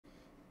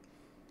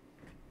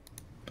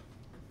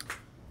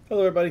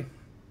Hello everybody.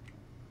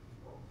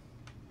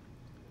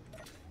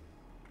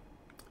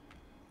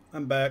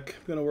 I'm back.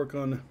 I'm gonna work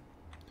on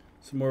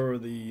some more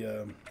of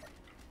the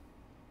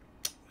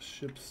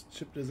ship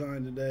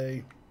design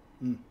today.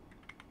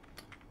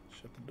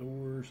 Shut the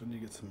doors. I need to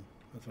get some.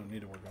 That's what I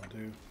need to work on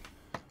too.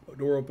 Oh,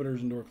 door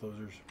openers and door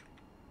closers.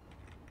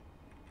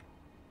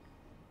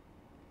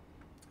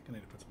 I need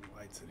to put some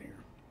lights in here.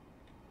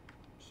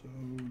 So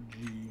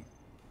G.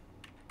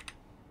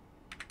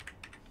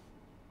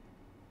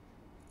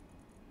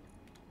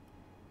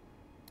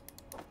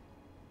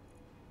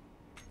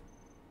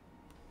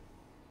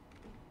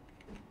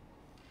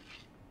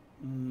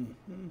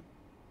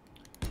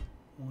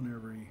 One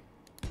every.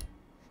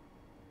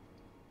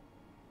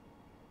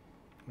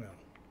 Well.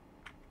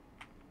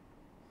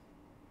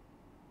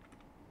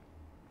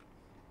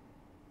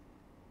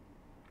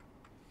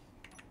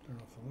 Turn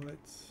off the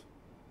lights.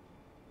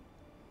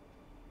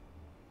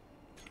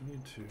 I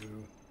need to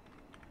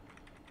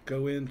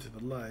go into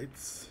the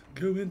lights.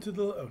 Go into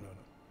the. Oh, no.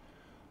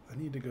 I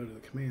need to go to the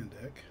command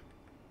deck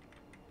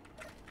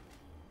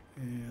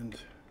and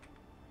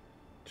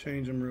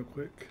change them real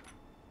quick.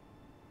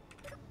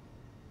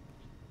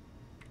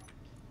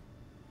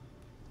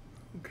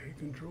 Okay,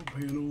 control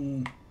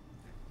panel.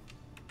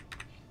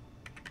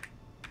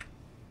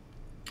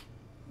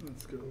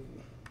 Let's go.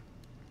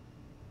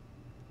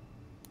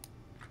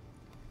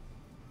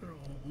 They're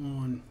all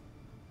on.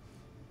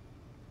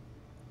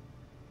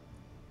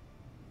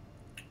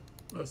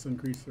 Let's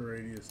increase the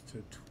radius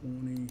to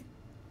 20.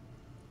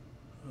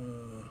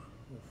 We'll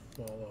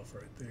fall off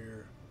right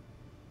there.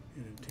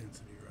 And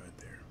intensity right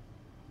there.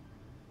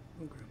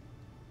 Okay.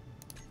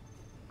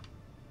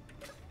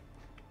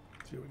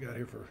 Let's see what we got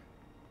here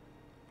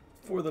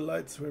for the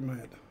lights. Where am I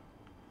at?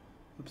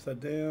 Upside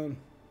down.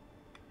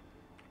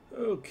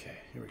 Okay,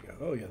 here we go.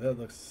 Oh yeah, that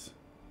looks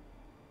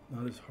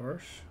not as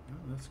harsh. Oh,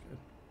 that's good.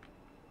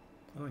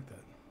 I like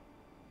that.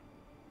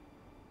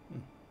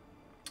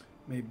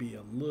 Maybe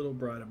a little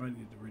bright. I might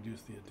need to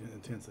reduce the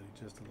intensity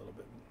just a little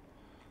bit.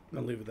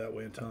 I'll leave it that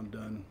way until I'm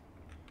done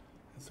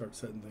and start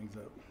setting things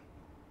up.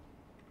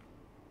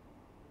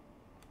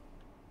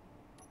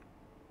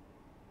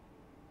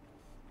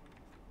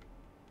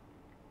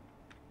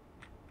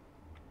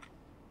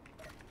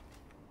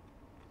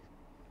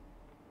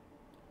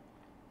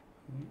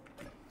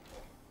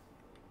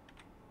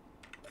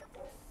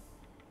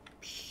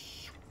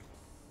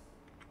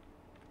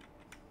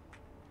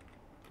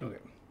 Okay.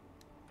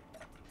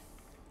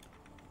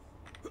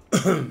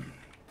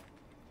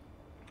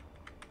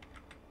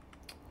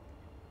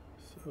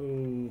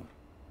 So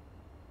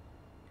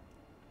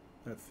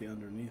that's the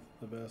underneath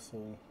the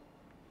vessel.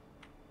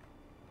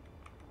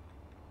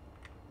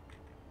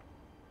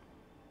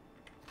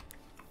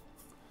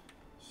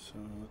 So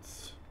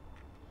let's.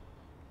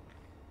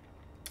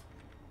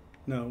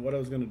 No, what I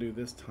was going to do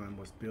this time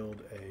was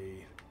build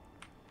a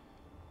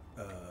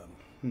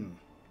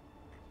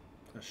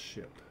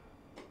ship.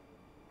 Do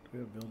we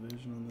have build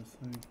vision on this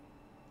thing?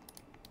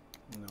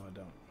 No, I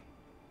don't.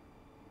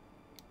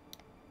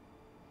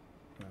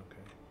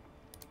 Okay.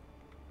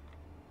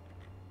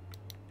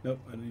 Nope,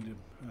 I don't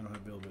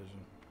have build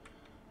vision.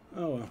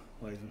 Oh well,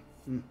 lazy.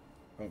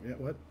 Oh yeah,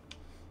 what?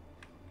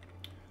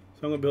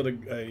 So I'm gonna build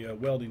a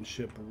welding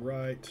ship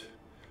right.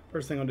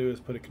 First thing I'll do is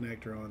put a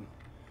connector on.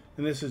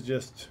 And this is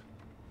just,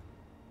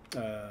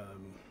 so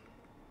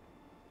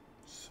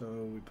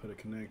we put a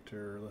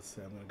connector, let's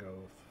say I'm gonna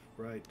go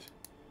right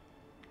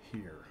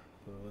here.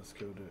 So let's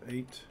go to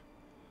 8,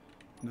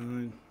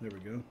 9, there we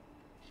go.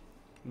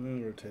 I'll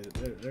rotate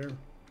it there.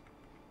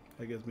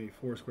 That gives me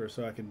 4 squares,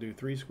 so I can do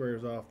 3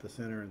 squares off the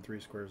center and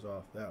 3 squares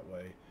off that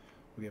way.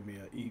 Will give me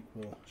an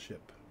equal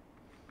ship.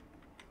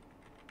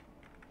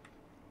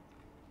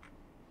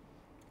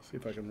 See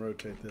if I can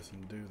rotate this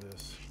and do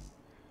this.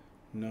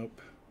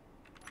 Nope.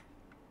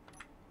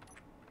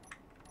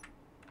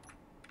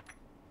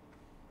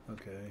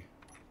 Okay.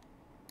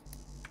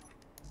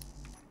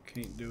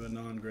 Can't do a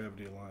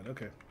non-gravity line.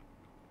 Okay.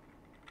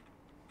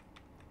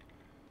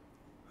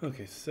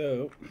 Okay,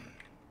 so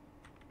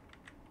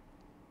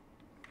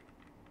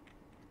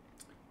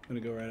I'm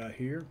going to go right out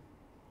here.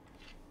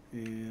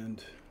 And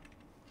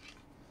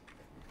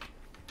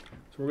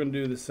so we're going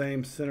to do the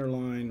same center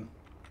line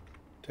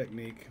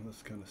technique.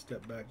 Let's kind of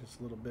step back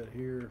just a little bit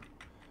here.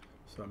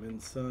 So I'm in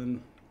the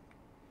sun.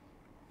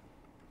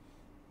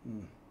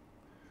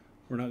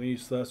 We're not going to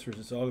use thrusters.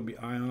 It's all going to be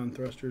ion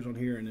thrusters on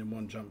here and then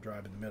one jump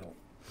drive in the middle.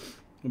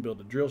 We'll build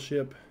a drill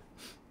ship.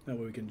 That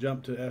way we can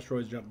jump to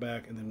asteroids, jump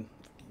back, and then,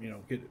 you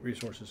know, get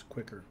resources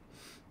quicker.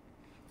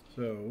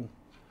 So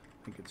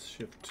I think it's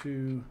shift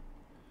 2.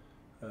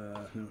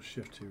 No,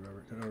 shift 2,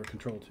 Robert, or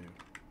control 2.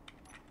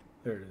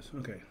 There it is.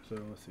 Okay, so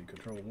let's see.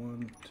 Control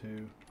 1,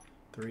 2,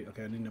 3.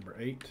 Okay, I need number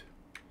 8.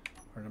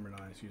 Or number 9,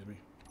 excuse me.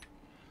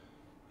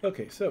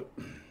 Okay, so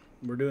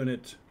we're doing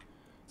it.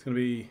 It's going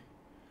to be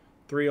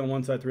 3 on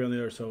one side, 3 on the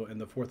other, so and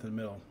the 4th in the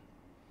middle,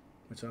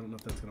 which I don't know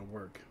if that's going to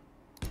work.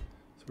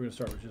 So we're going to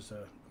start with just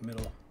a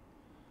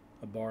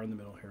bar in the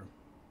middle here.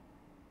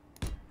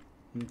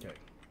 Okay.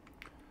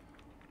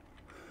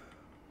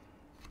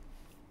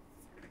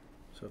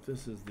 So if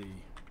this is the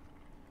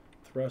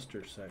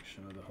thruster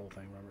section of the whole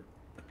thing, Robert,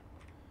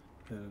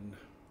 then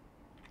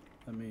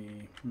let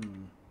me,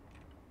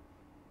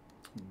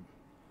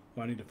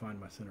 well, I need to find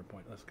my center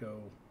point. Let's go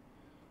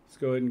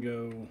ahead and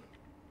go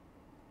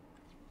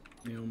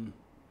M.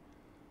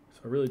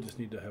 So I really just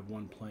need to have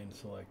one plane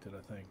selected,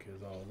 I think,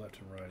 is all. Left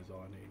and right is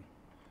all I need.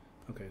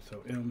 Okay,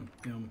 so M,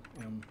 M,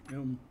 M,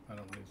 M. I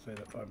don't need to say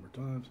that 5 more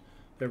times.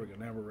 There we go.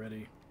 Now we're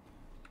ready.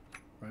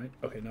 Right?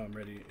 Okay, now I'm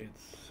ready.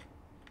 It's,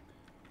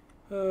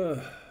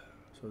 so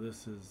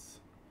this is,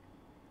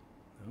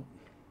 nope.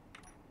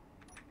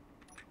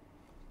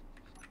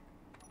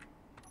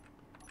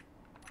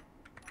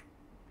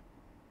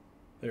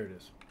 There it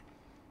is.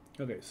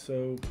 Okay,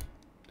 so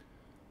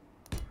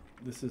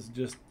this is,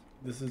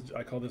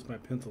 I call this my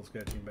pencil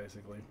sketching,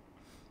 basically.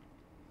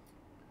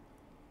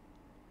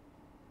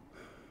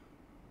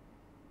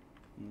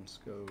 Let's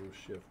go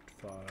Shift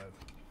 5,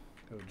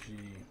 go G,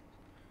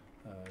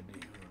 D,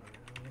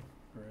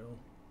 rail,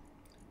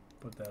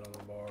 put that on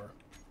the bar.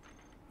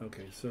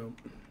 Okay, so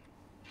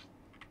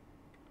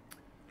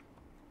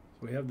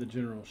we have the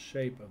general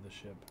shape of the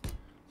ship. So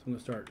I'm going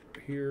to start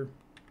here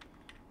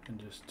and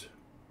just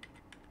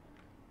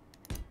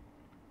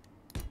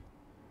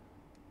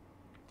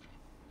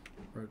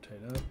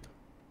rotate up.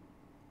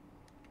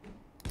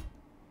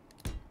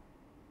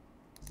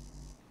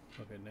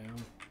 Okay, now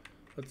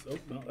let's, oh,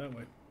 not that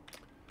way.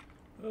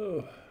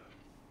 Oh.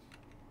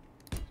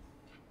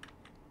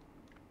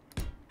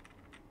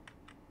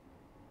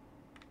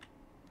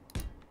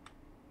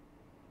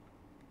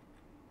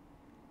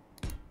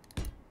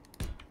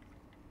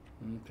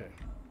 Okay.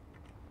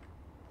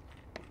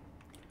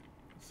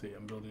 Let's see,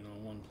 I'm building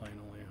on one plane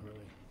only,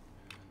 really.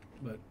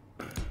 But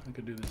I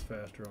could do this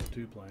faster on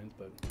 2 planes,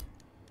 but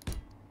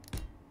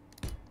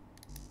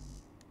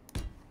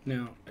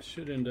now I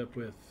should end up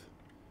with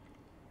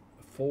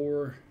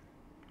 4.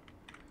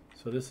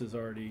 So this is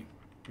already,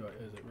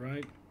 is it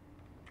right?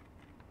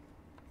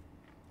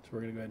 So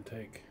we're going to go ahead and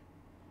take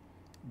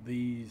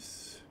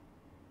these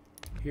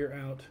here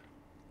out,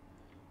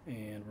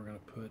 and we're going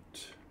to put,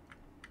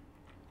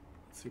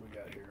 let's see what we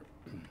got here.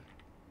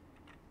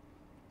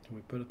 Can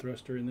we put a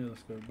thruster in there?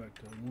 Let's go back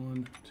to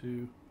 1,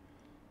 2,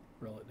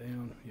 roll it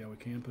down. Yeah, we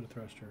can put a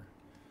thruster.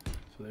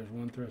 So there's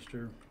 1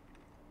 thruster.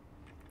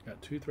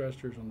 Got 2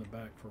 thrusters on the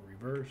back for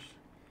reverse.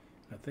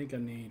 I think I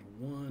need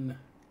 1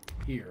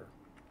 here,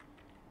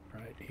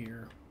 right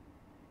here,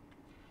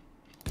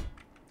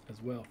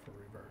 as well for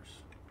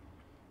reverse.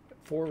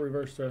 4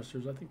 reverse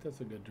thrusters. I think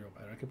that's a good drill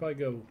pattern. I could probably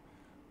go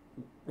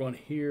 1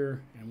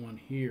 here and 1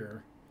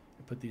 here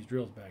and put these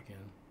drills back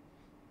in.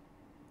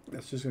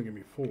 That's just going to give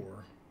me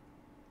 4,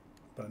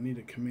 but I need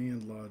a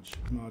command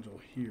module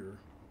here.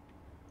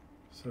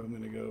 So I'm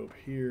going to go up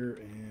here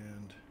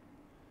and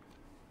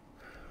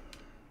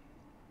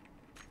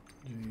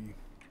G.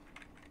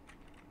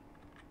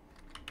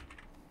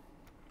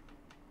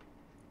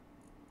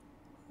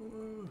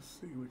 Let's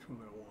see which one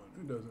I want.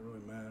 It doesn't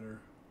really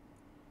matter.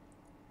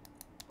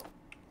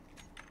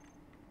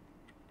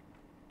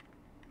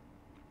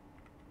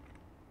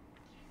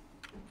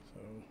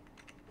 So,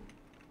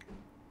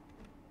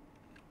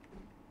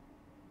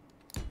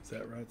 is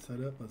that right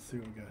set up? Let's see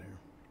what we got here.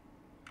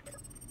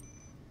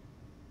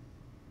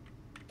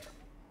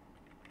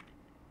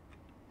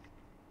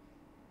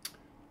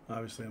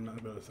 Obviously, I'm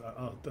not going to,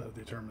 I'll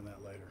determine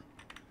that later.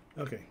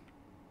 Okay.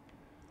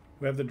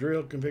 We have the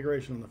drill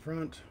configuration on the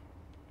front.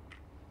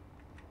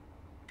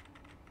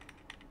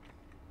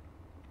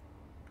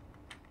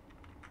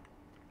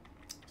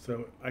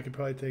 So I could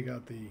probably take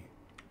out the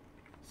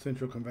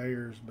central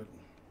conveyors, but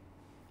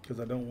because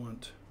I don't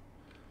want,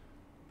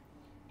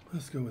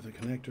 let's go with the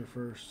connector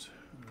first,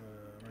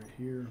 right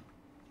here.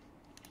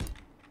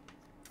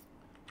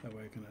 That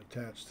way I can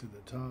attach to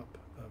the top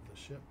of the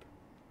ship.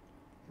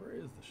 Where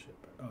is the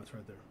ship? Oh, it's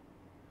right there.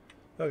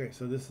 Okay,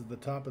 so this is the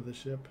top of the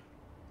ship.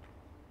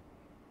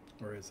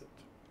 Or is it?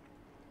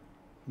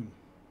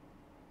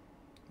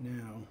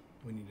 Now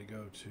we need to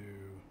go to,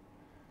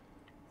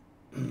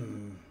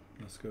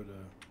 let's go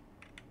to,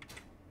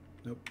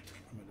 nope,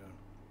 I'm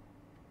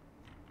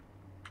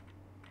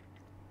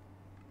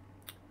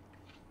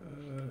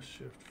done.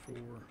 Shift 4,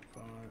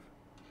 5,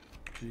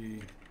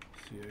 G,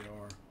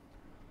 CAR,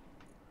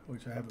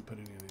 which I haven't put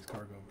any of these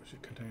cargo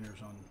containers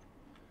on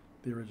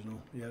the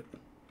original yet.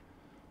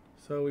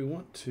 So we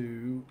want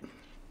to,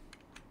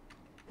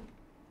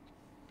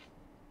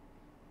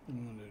 we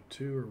want to do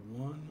 2 or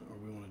 1, or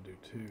we want to do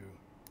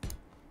 2.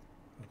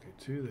 Okay,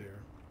 2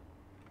 there.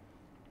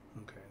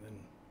 Okay, then,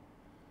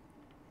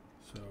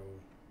 so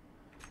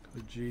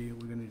the G,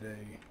 we're gonna need a,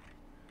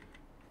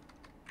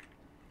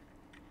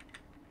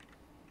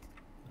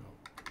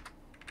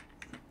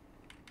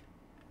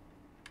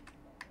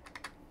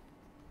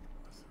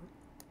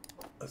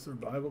 a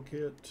survival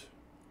kit.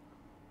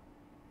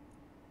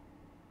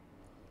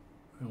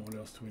 And what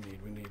else do we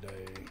need? We need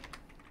a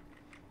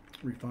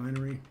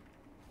refinery.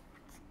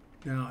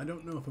 Now, I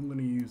don't know if I'm going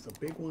to use a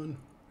big one.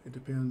 It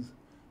depends.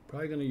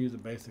 Probably going to use a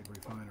basic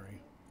refinery.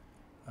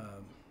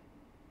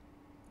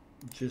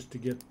 Just to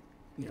get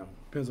you know,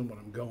 depends on what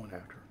I'm going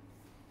after.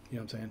 You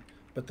know what I'm saying?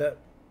 But that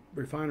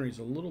refinery is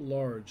a little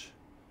large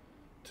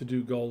to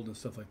do gold and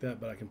stuff like that,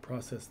 but I can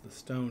process the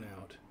stone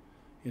out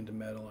into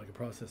metal. I can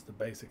process the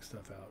basic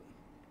stuff out.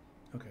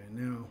 Okay,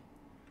 now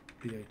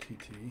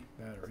BATT,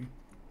 battery.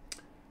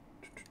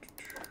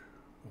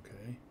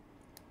 Okay,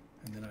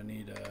 and then I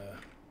need a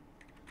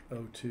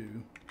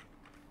O2.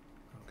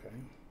 Okay,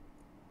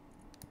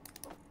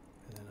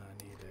 and then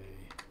I need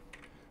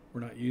we're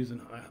not using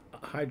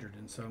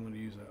hydrogen, so I'm going to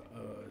use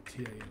a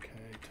TANK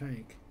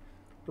tank.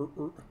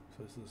 So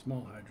this is a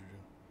small hydrogen.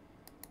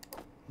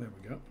 There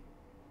we go.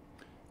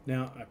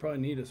 Now, I probably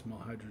need a small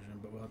hydrogen,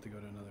 but we'll have to go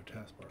to another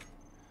taskbar.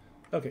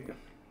 Okay.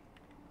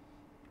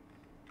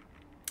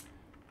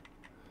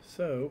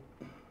 So,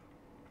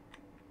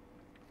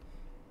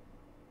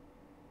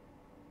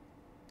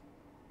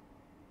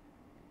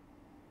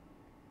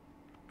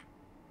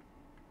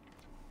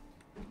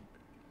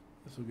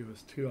 this will give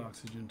us 2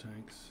 oxygen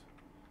tanks,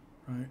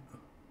 right?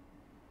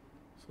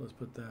 So let's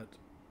put that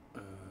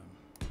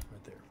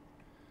right there.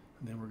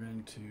 And then we're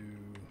going to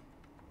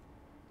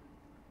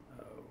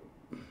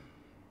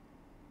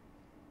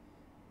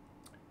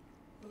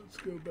let's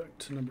go back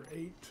to number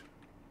 8.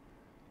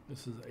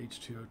 This is a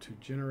H2O2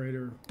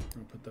 generator. We're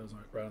going to put those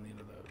right on the end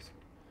of those.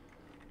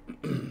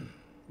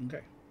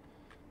 Okay.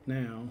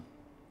 Now,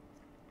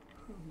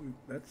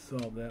 that's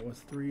solved that.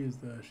 What's 3 is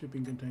the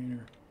shipping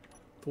container.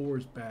 4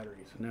 is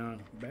batteries. Now,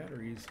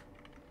 batteries,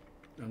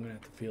 I'm going to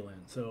have to fill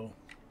in. So,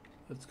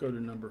 let's go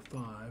to number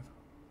 5.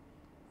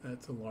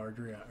 That's a large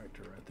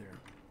reactor right there.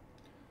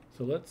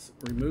 So, let's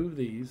remove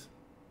these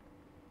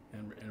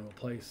and we'll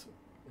place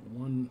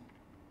 1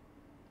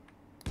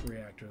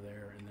 reactor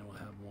there, and then we'll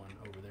have 1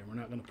 over there. We're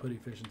not going to put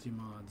efficiency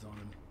mods on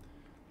them,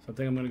 so I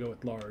think I'm going to go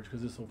with large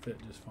because this will fit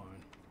just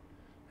fine.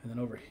 And then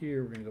over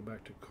here we're going to go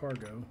back to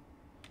cargo.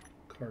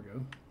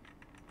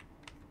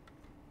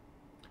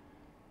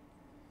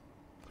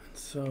 And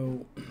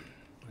so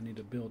I need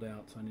to build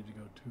out, so I need to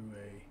go to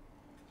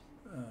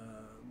a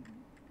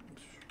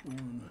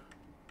 1,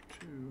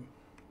 2, 3,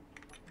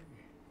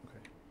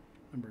 okay,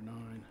 number 9,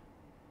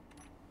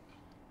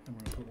 and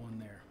we're going to put 1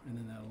 there, and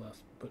then that'll let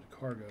us put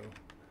cargo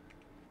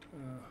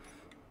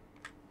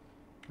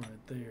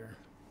right there.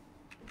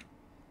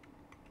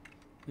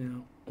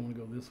 Now I want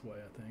to go this way,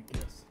 I think.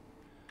 Yes,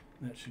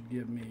 and that should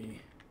give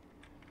me,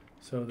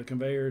 so the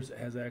conveyors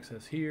has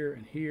access here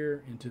and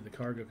here into the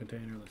cargo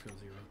container. Let's go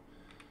 0,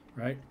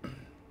 right?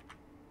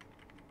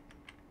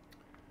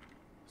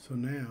 So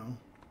now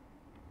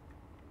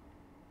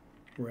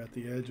we're at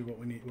the edge of what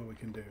we need, what we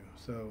can do.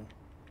 So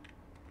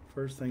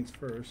first things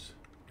first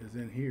is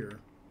in here,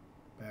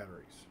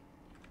 batteries.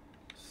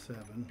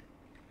 7.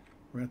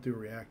 We're going to do a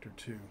reactor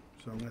too.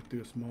 So I'm going to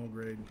do a small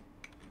grade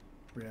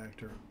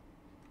reactor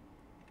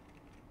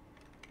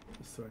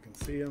just so I can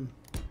see them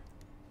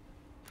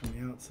from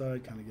the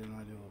outside, kind of get an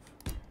idea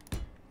of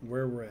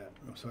where we're at.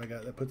 So I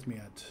got, that puts me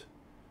at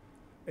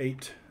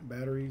 8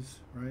 batteries,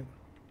 right?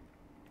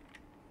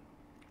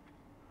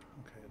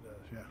 Okay, it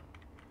does, yeah.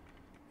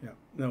 Yeah,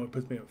 no, it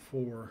puts me at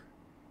 4,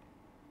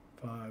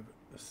 5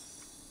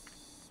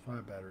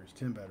 batteries,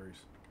 10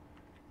 batteries.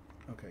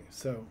 Okay,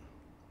 so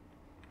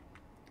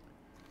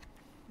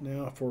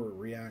now for a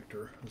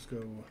reactor, let's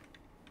go.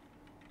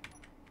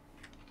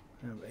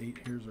 I have 8.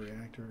 Here's a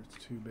reactor.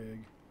 It's too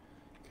big.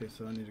 Okay,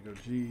 so I need to go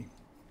G.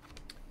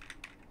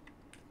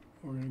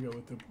 We're going to go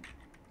with the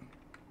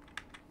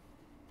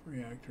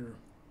reactor.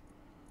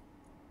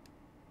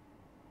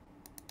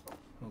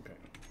 Okay.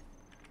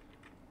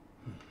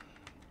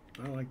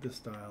 I like this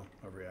style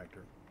of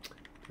reactor.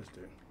 Just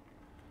do.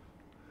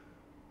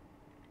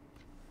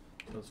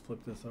 So let's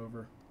flip this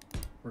over.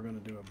 We're going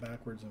to do a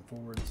backwards and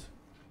forwards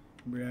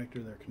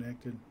reactor. They're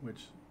connected, which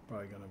is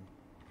probably going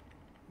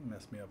to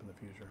mess me up in the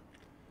future.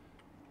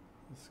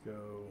 Let's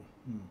go.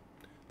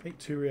 I think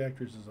 2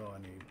 reactors is all I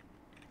need.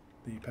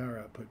 The power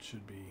output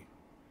should be,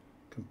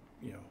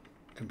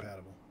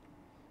 compatible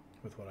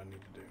with what I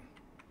need to do.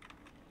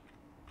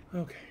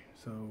 Okay,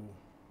 so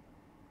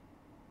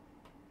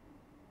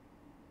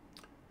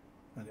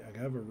I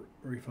have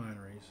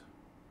refineries.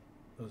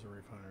 Those are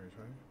refineries,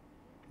 right?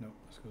 Nope.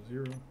 Let's go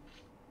 0.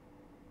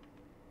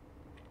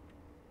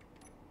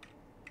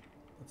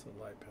 That's a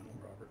light panel,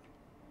 Robert.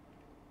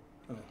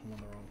 Oh, I'm on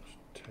the wrong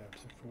tab.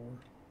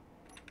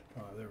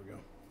 4. There we go.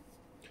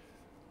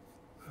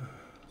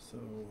 So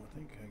I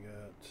think I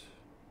got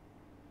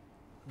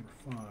number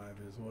 5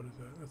 is, what is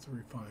that? That's a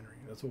refinery.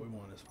 That's what we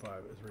want, is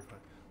 5 is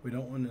refinery. We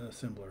don't want an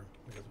assembler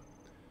because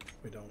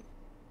we don't,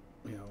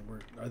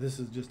 this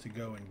is just to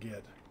go and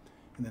get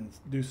and then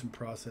do some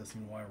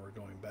processing while we're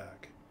going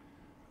back.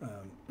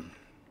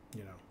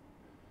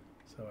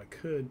 So I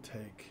could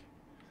take,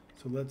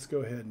 so let's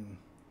go ahead and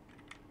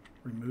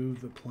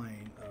remove the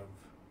plane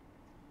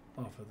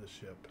off of the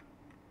ship.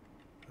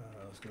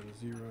 Let's go to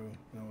 0.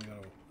 Now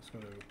let's go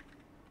to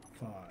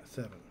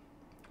 7.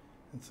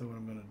 And so what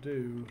I'm going to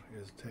do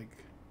is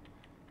take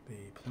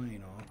the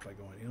plane off by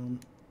going in,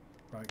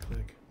 right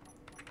click.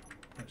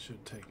 That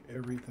should take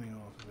everything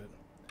off of it.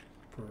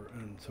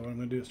 And so what I'm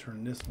going to do is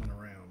turn this one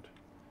around.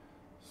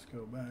 Let's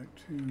go back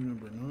to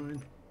number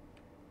 9.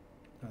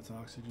 That's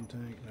oxygen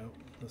tank. Nope.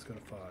 Let's go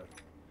to 5.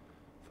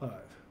 5.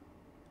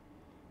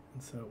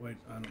 And so, wait,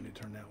 I don't need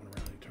to turn that one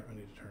around. I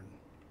need to turn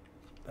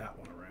that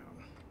one around.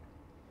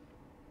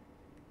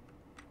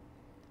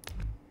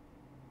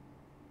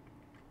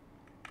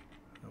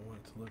 I want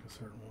it to look a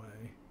certain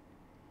way.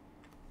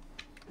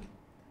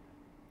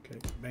 Okay,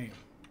 bam.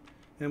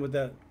 And with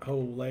that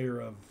whole layer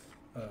of,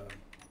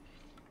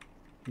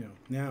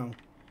 now,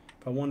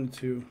 if I wanted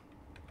to,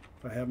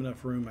 if I have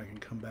enough room, I can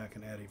come back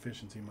and add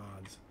efficiency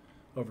mods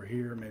over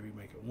here, maybe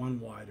make it 1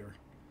 wider.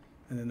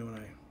 And then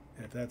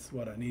if that's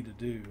what I need to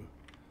do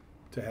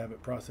to have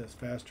it process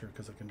faster,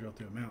 because I can drill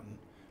through a mountain.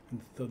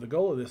 And so the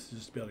goal of this is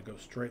just to be able to go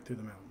straight through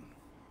the mountain.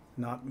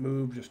 Not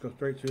move, just go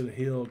straight through the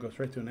hill, go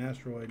straight through an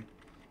asteroid.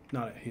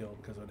 Not a hill,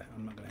 because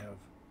I'm not going to have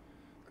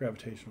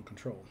gravitational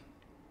control.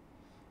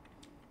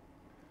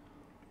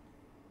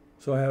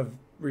 So I have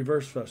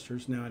reverse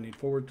thrusters. Now I need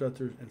forward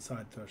thrusters and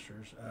side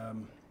thrusters.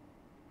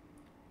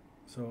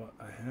 So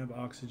I have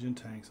oxygen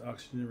tanks,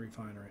 oxygen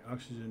refinery,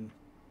 oxygen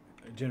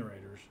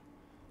generators.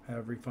 I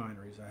have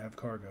refineries. I have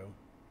cargo.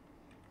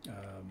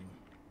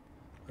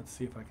 Let's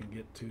see if I can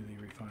get to the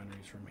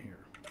refineries from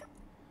here.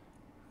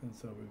 And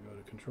so we go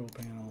to control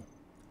panel.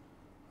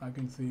 I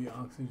can see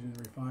oxygen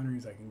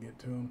refineries. I can get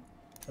to them.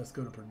 Let's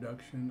go to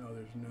production. Oh,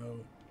 there's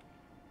no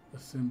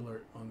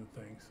assembler on the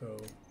thing.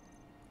 So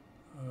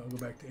I'll go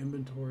back to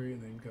inventory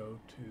and then go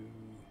to,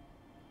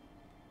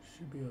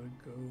 should be able to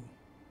go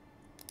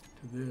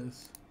to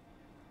this.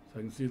 So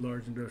I can see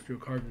large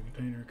industrial cargo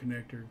container,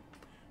 connector,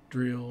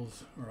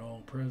 drills are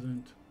all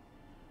present.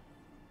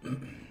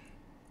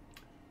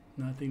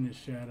 Nothing is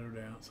shadowed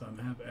out, so I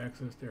have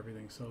access to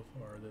everything so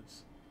far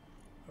that's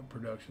a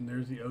production.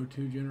 There's the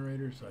O2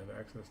 generators, so I have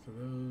access to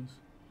those.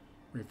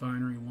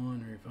 Refinery 1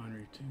 and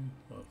refinery 2,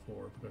 well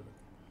 4 because I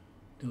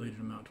deleted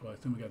them out twice.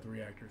 Then we got the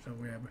reactor, so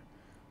we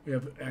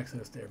have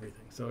access to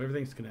everything. So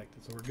everything's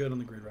connected, so we're good on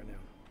the grid right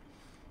now.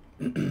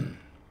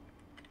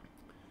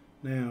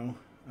 Now,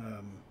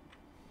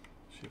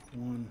 shift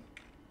 1,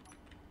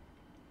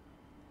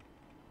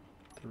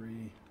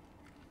 3.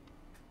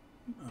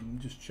 I'm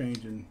just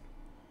changing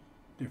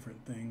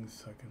different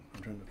things. I'm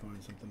trying to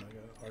find something I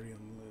got already on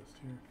the list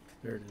here.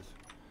 There it is.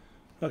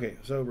 Okay,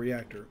 so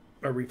reactor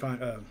or right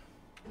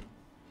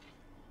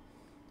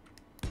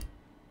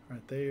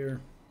there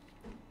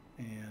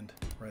and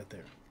right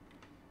there.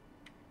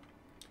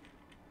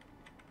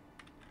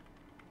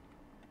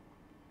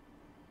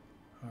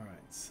 All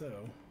right,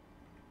 so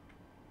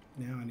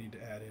now I need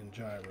to add in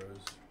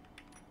gyros.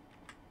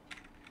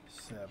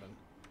 7.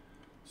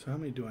 So how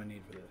many do I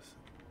need for this?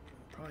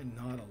 Probably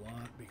not a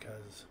lot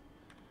because.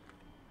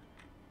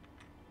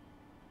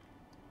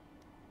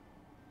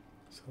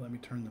 So let me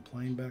turn the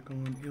plane back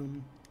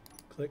on.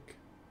 Click.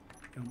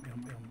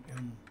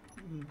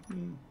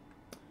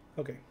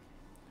 Okay.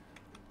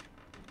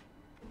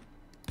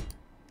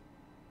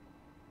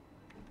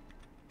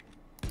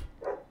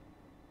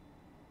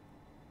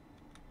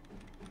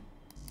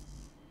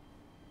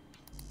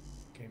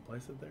 Can't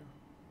place it there?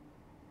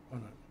 Why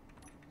not?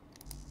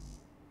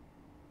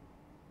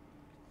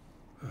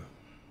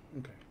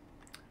 Okay.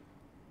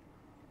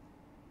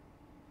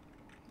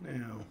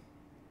 Now,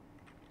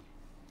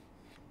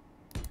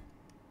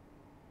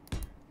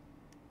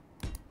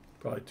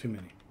 probably too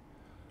many.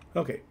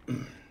 Okay.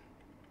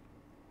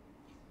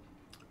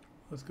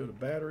 Let's go to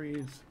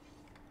batteries.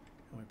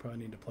 And we probably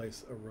need to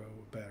place a row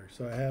of batteries.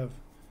 So I have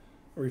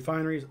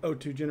refineries,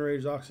 O2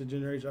 generators, oxygen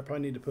generators. I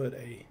probably need to put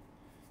a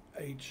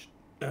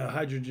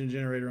hydrogen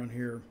generator on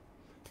here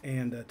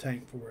and a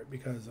tank for it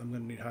because I'm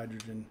going to need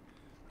hydrogen.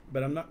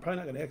 But I'm probably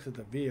not going to exit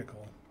the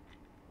vehicle.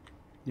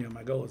 You know,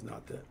 my goal is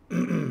not to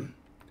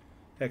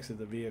exit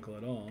the vehicle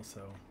at all,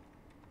 so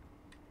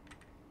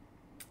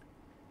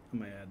I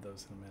may add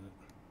those in a minute.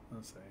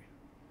 Let's see.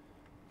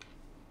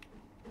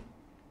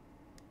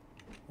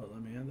 Well,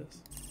 let me add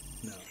this.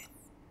 No.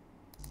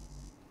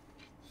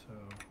 So,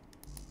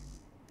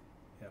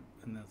 yep,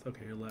 and that's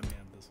okay. Here, let me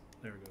add this.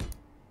 There we go.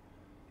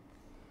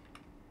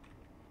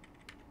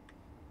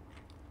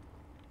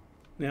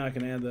 Now I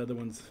can add the other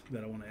ones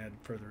that I want to add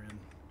further in.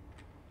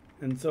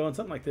 And so on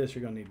something like this,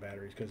 you're going to need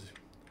batteries because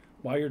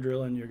while you're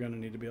drilling, you're going to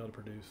need to be able to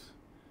produce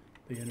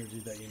the energy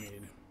that you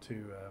need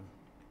to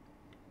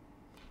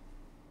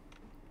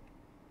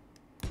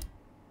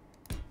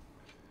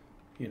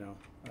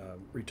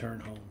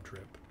return home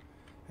trip.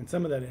 And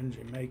some of that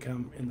energy may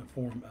come in the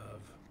form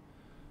of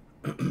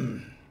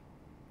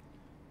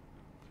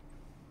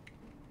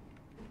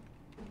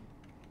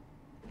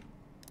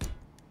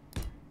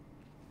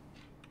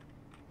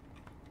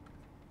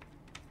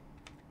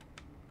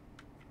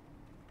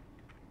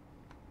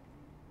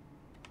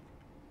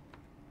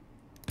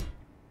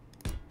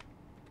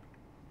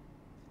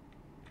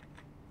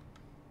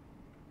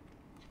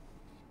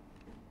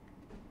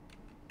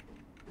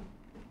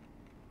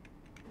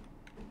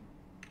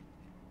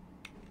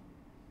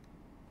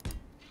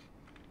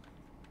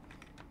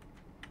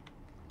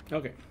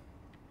okay.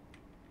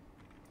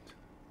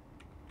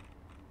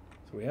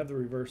 So we have the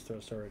reverse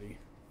thrust already.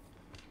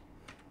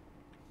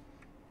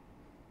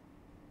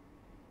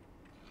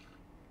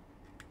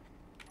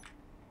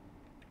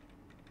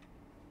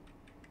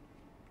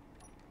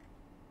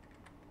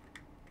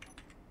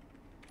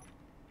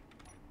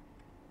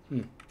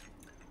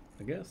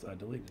 I guess I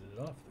deleted it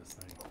off this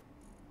thing.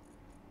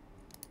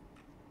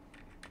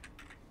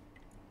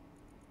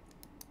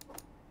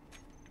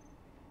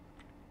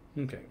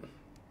 Okay.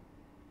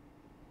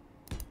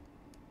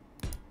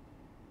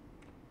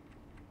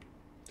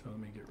 So let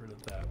me get rid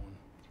of that one.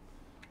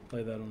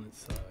 Lay that on its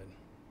side.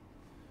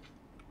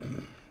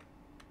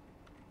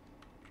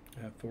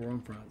 I have 4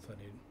 on front, so I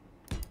need.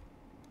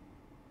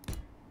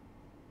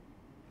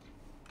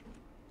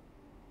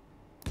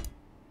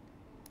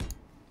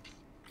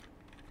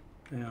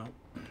 Now,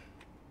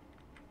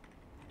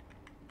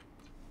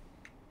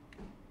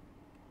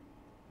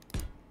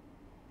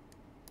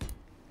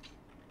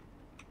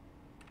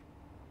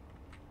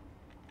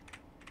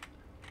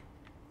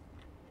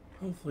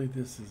 hopefully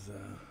this is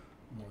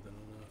more than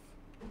enough.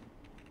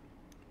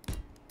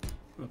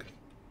 Okay.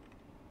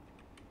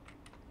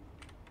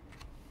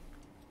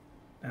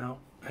 Now,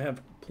 I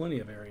have plenty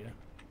of area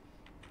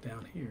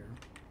down here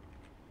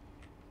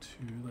to,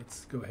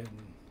 let's go ahead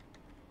and,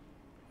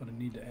 what I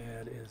need to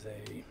add is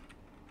a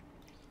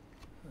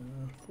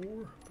 4,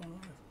 5,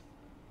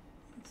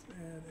 let's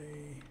add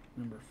a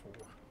number 4.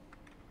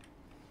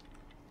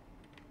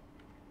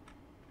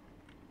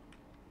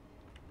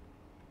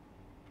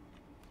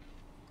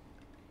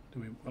 Do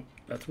we, oh,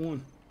 that's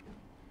 1.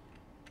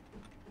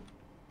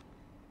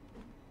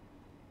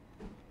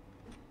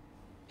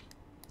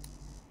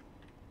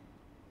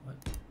 What?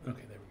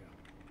 Okay, there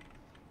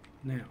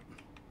we go. Now,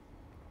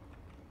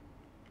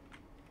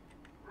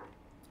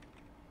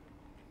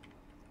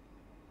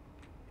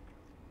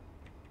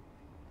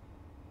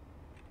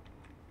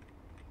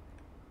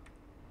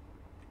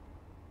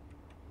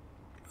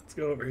 let's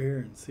go over here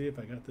and see if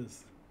I got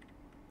this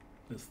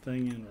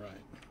thing in right.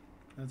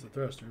 That's a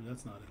thruster,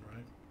 that's not in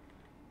right.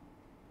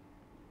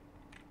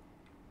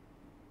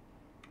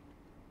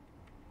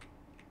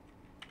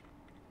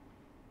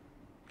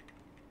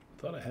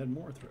 Thought I had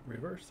more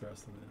reverse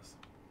thrust than this.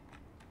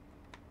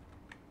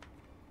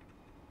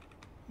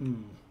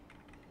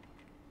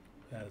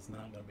 That is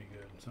not going to be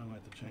good. So I'm going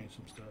to have to change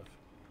some stuff.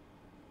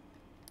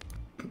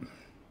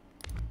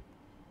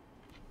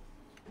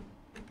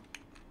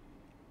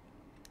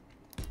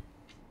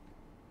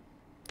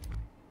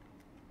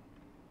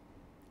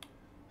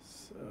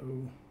 So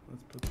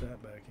let's put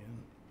that back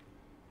in.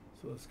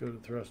 So let's go to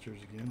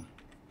thrusters again.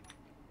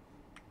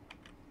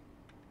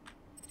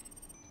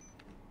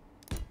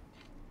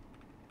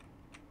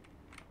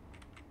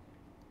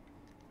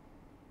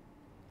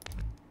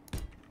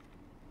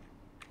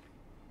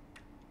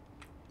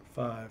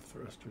 Five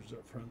thrusters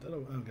up front. I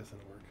guess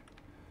that'll work.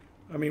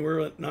 I mean,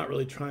 we're not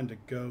really trying to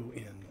go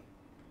in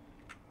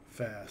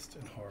fast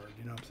and hard.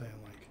 You know what I'm saying?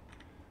 Like,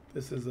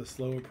 this is a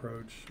slow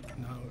approach.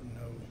 No.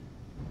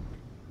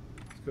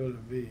 Let's go to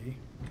V.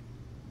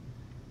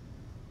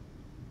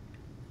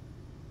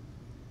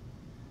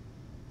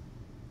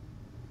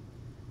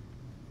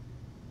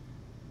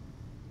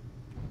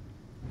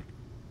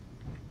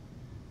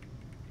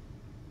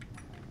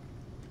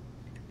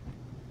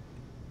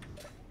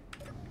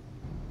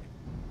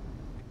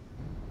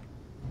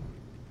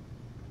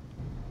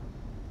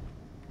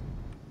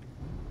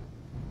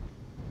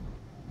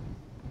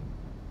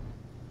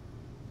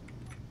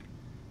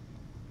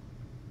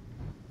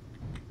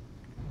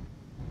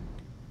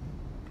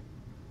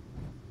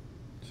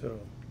 So,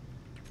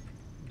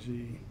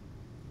 G,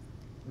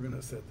 we're going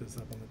to set this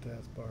up on the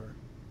taskbar.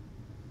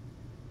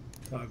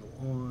 Toggle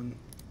on,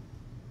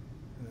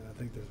 and then I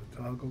think there's a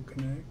toggle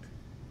connect.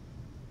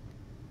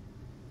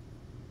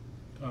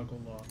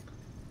 Toggle lock.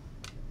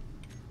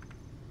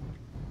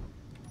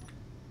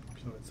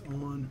 So it's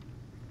on,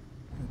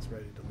 it's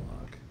ready to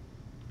lock.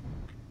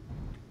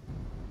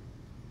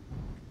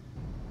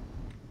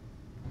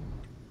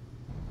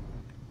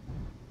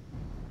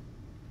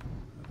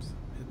 Oops,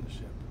 hitting the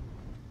ship.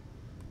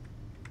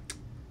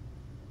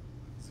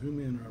 Zoom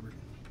in, Robert.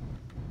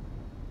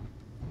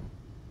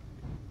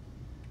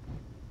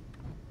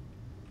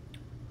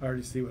 I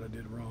already see what I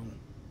did wrong.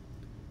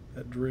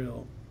 That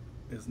drill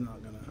is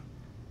not gonna.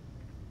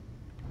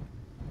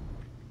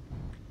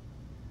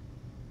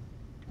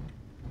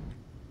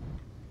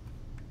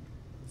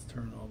 Let's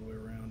turn all the way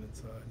around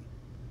inside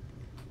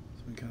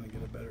so we kind of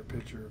get a better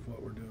picture of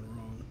what we're doing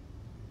wrong.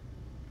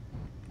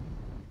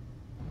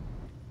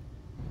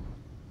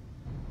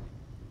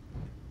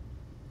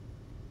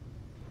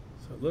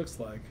 So it looks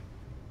like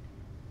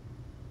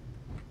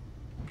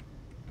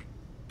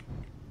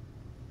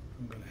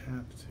I'm going to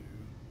have to,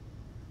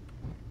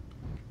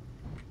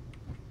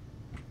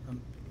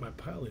 my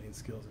piloting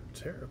skills are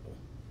terrible.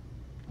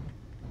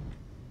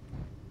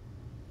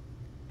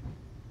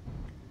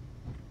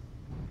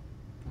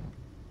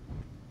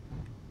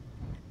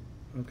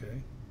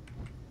 Okay.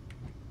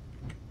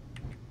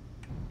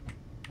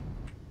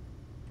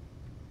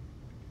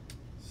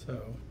 So,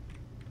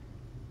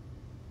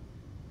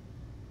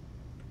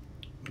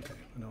 okay,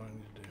 I know what I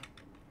need to do.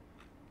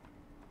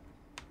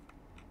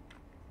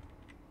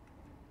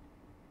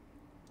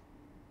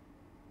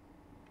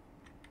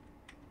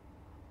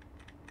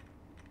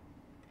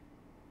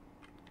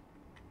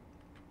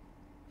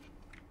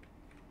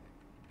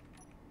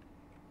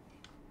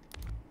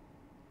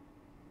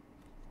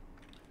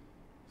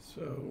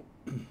 So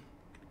go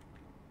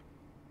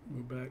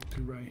back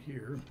to right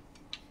here.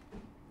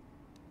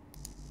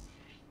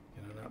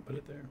 Can I not put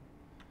it there?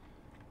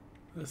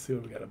 Let's see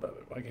what we got above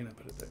it. Why can't I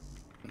put it there?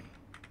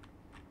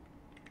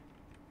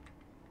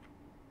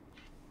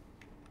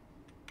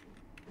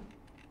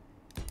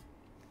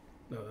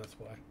 No, that's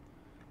why.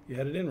 You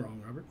had it in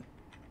wrong, Robert.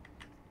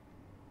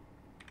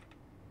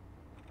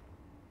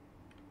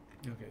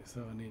 Okay,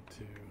 so I need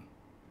to,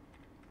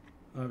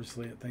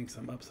 obviously it thinks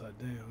I'm upside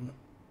down.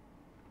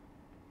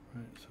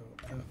 Right, so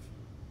F.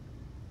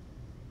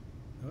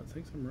 No, it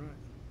thinks I'm right.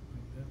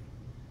 Like that.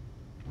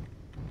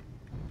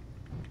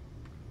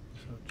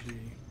 So G.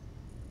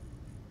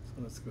 So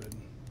let's go ahead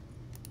and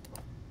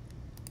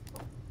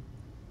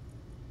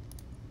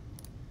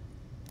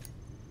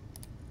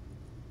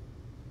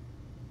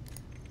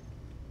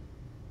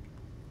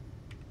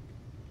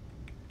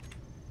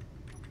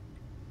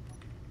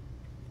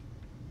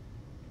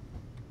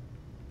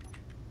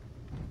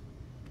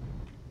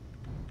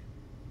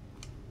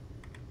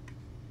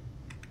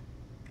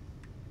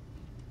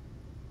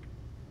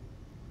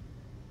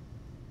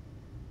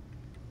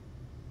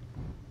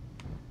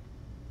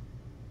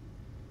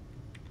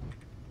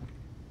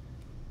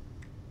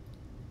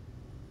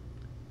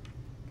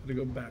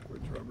gotta go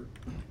backwards, Robert.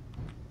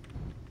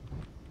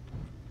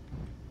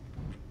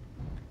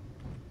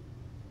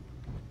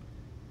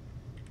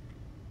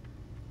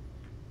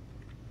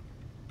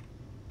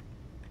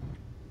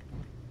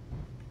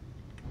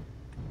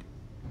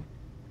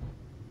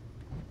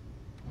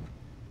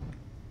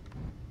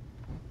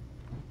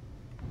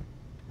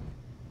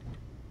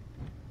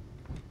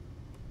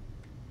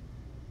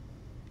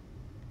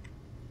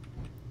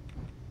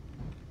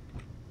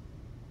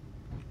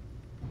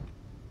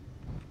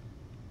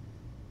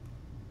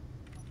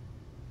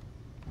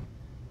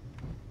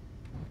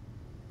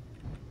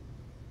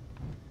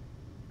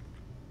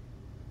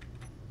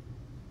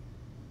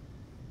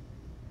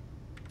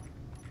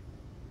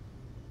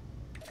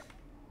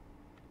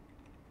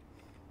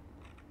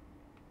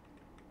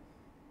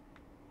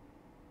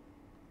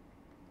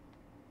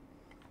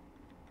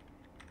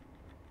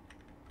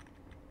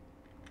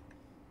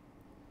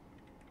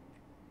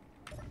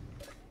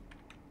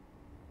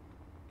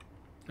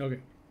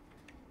 Okay.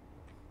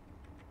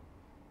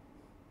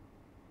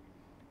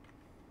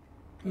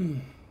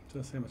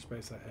 Just see how much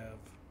space I have.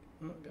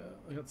 Oh,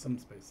 I got some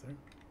space there.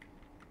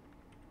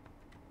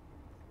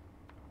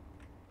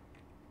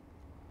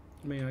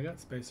 I mean, I got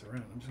space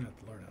around. I'm just gonna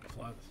have to learn how to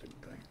fly this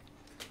stupid thing.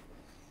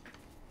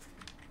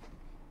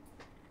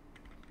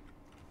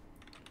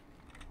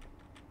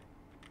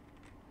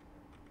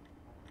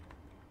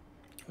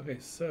 Okay,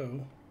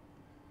 so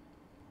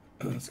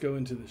let's go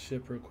into the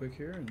ship real quick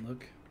here and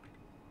look.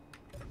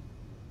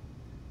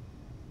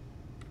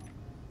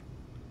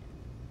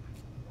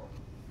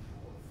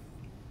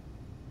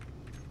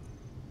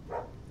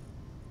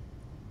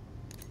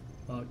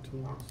 Log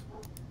tools.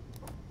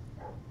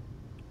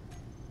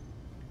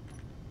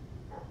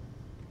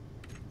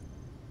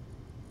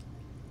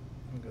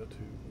 I'll go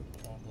to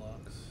wall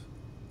blocks.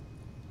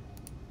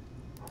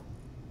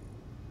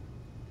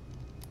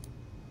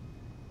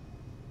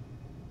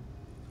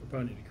 So I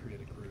probably need to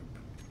create a group.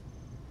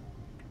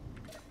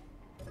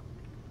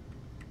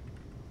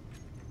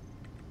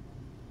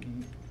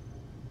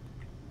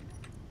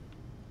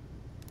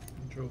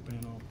 Control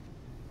panel.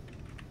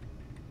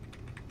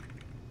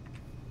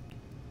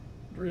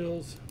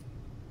 Drills.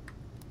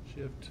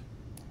 Shift.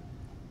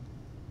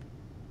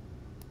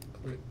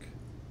 Click.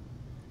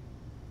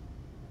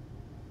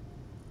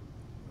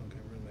 Okay,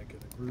 we're gonna make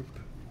it a group.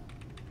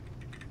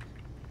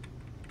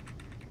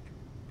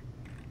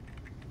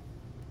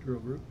 Drill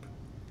group.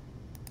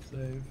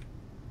 Save.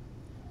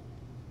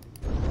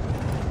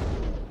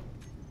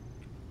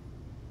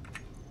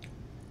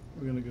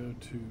 We're gonna go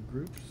to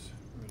groups.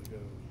 We're gonna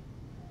go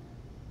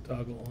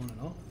toggle on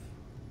and off.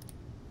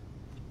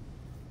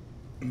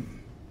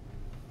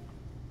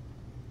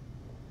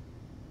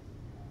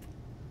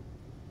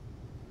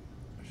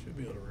 I should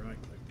be able to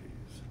right click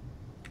these.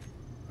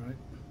 Right?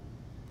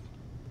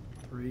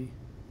 3.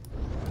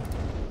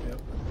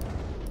 Yep.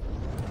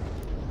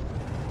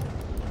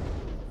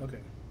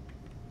 Okay.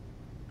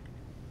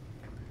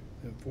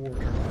 And 4 turn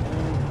it on.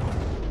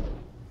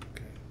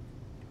 Okay.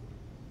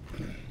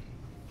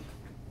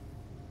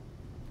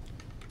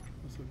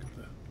 Let's look at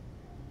that.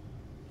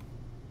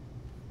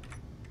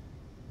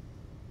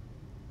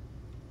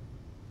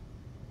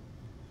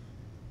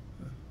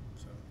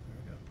 So there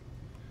we go.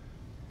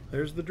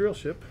 There's the drill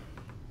ship.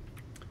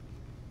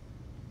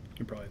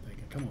 You're probably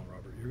thinking, come on,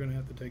 Robert, you're going to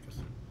have to take us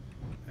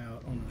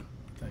out on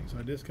the thing. So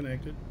I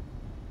disconnected,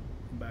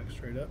 back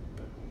straight up,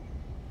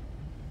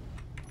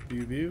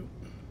 view.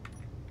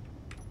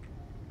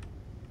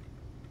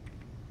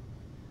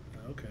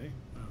 Okay,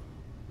 wow.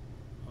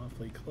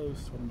 Awfully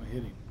close. What am I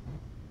hitting?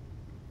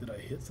 Did I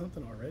hit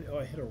something already? Oh,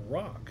 I hit a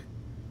rock.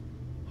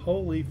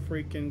 Holy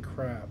freaking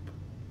crap.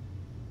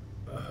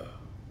 Ugh.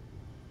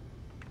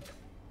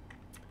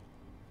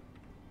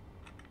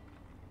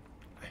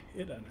 I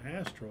hit an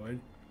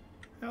asteroid.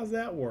 How's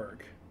that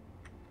work?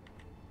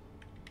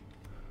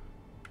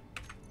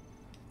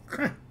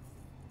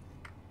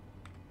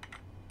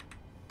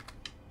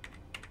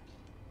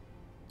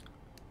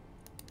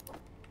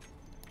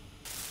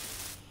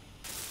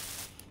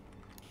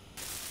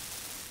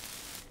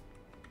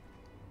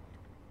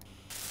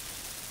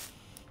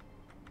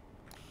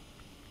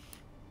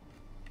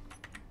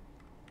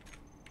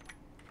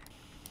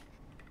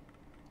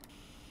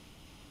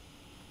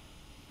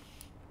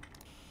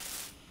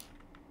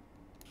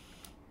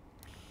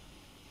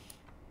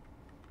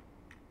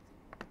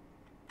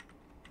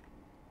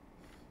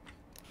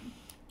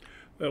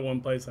 That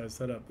one place I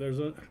set up,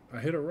 I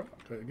hit a rock,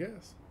 I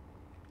guess.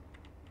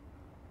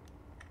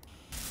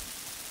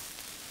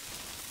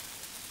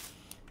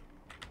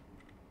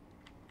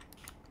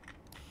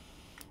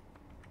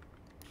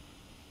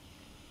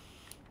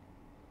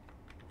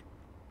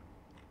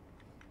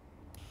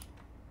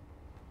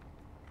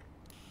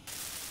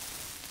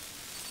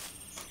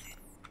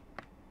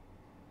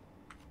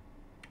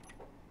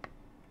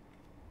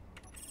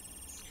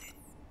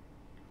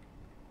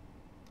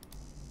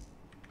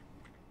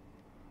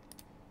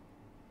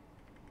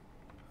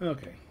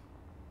 Okay.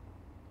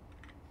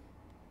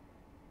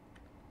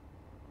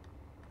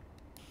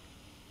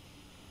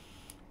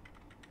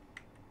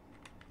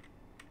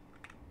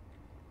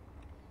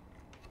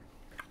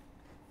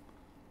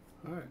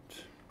 All right.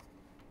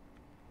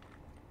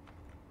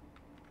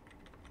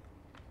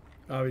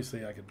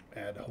 Obviously, I could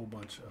add a whole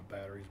bunch of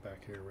batteries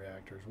back here,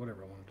 reactors,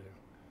 whatever I want to do.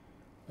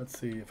 Let's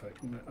see if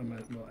I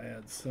might well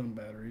add some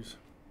batteries.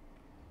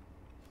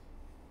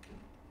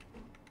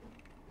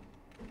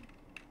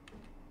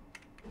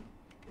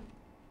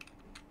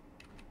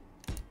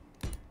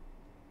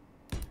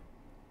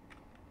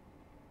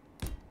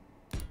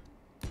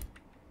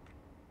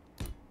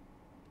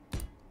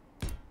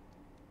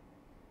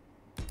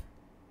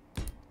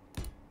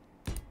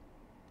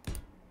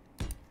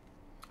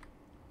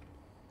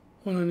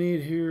 What I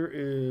need here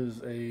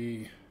is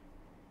a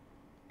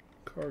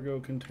cargo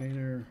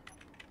container.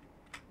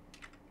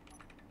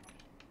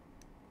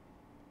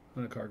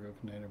 Not a cargo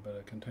container, but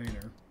a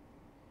container.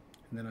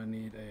 And then I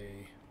need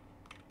a,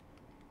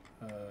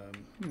 there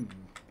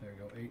we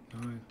go, 8,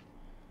 9,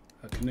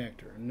 a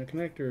connector. And the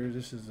connector,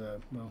 this is a,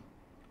 well,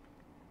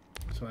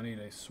 so I need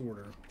a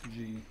sorter,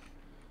 G.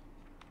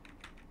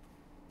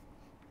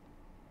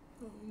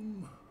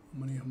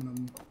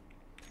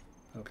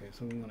 Okay,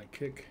 so we want to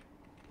kick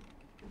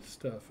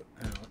stuff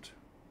out.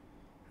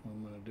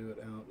 I'm going to do it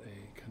out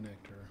a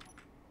connector.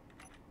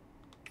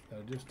 Did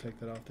I just take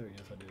that off there?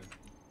 Yes, I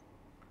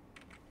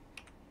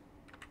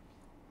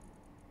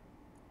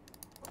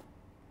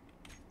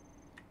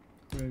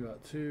did. We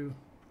got 2.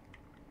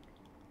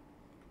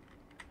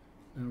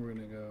 Now we're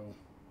going to go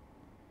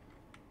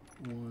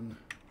 1.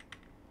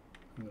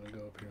 I'm going to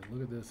go up here and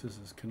look at this. This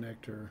is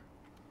connector.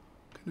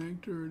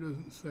 Connector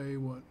doesn't say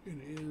what it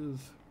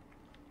is.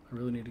 I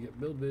really need to get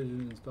build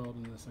vision installed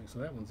in this thing. So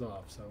that one's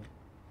off. So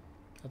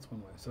that's one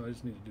way. So I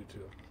just need to do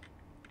 2 of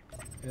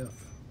them. F.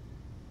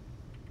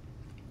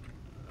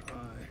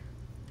 I.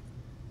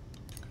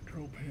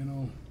 Control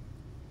panel.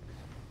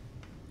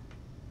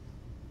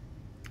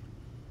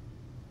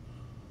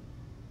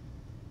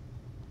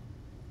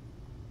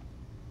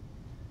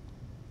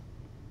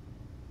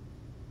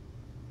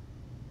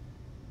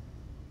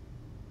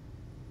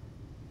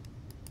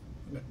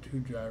 I've got 2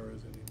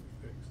 gyros that need to be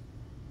fixed.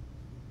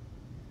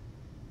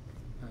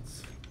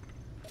 That's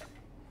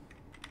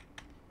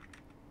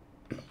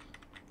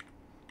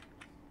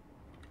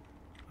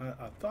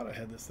I thought I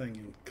had this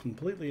thing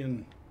completely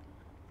in,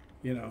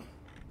 you know,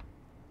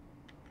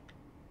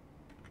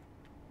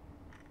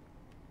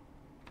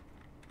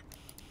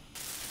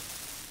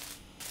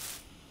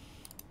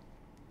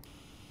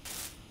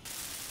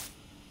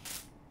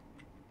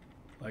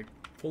 like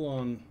full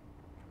on.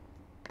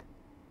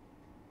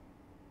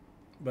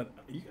 But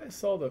you guys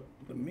saw the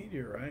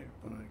meteor, right?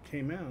 When I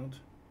came out.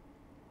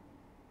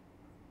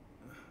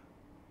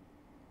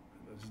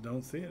 I just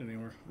don't see it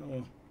anymore. Oh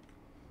well.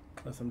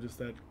 Unless I'm just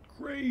that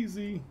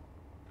crazy.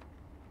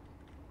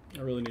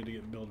 I really need to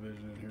get build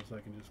vision in here so I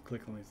can just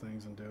click on these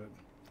things and do it.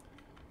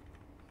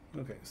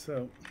 Okay,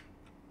 so.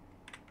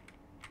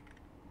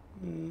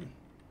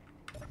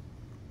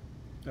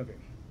 Okay.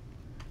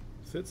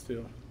 Sit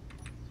still.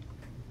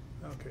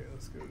 Okay,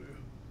 let's go to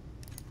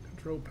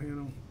control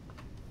panel.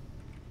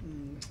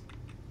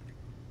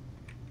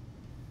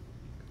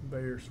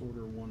 Conveyor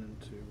sorter 1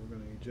 and 2. We're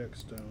going to eject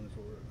stone. That's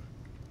what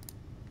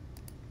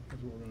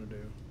we're going to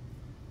do.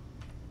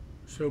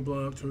 Show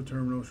block, show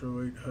terminal,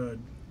 show 8 HUD,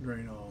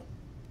 drain all.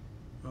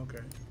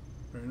 Okay,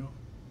 drain all.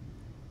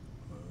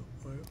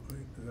 Wait,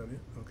 is that it?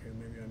 Okay,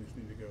 maybe I just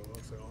need to go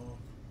also off.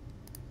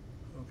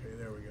 Okay,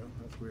 there we go.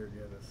 That's weird.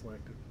 Yeah, that's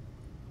selected.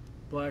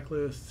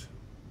 Blacklist.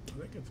 I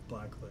think it's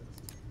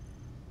blacklist.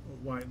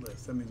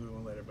 Whitelist. That means we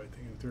won't let everybody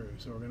take them through.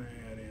 So we're going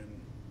to add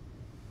in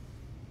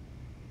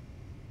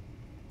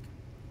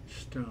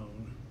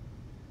stone.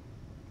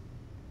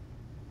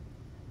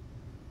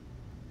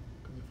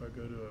 Because if I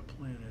go to a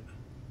planet,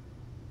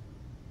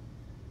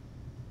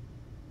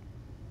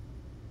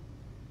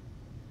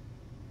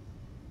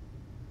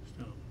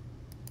 stone.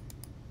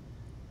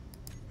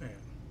 And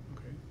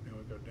okay, now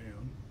we go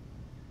down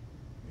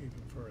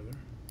even further.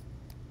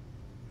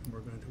 And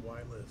we're going to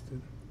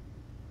whitelisted.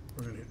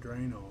 We're going to hit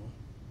drain all.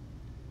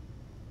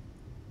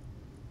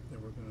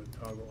 Then we're going to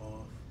toggle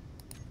off,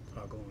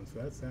 toggle on. So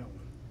that's that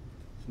one.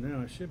 So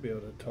now I should be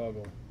able to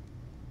toggle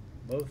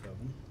both of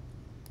them.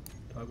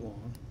 Toggle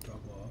on,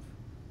 toggle off.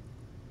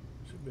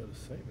 Should be able to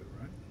save it,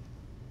 right?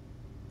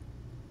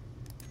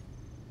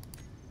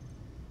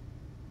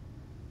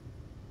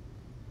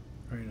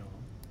 Drain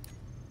on.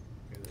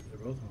 Okay,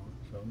 they're both on.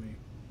 So let me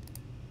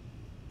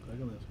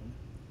click on this one.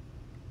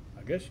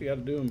 I guess you got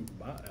to do them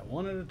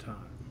one at a time.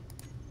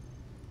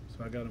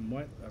 So I got them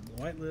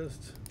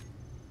whitelist.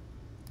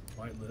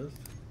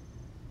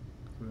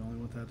 We only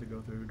want that to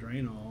go through.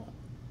 Drain all.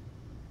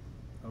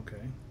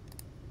 Okay.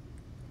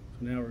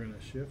 So now we're going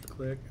to shift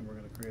click and we're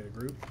going to create a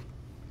group.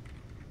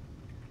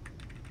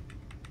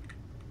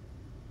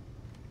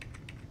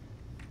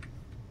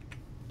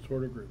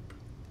 Sorter group.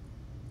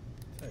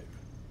 Save.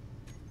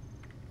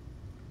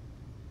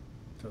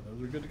 So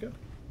those are good to go.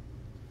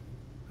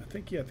 I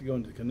think you have to go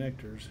into the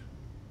connectors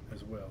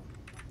as well.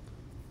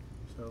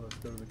 So let's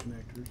go to the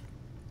connectors.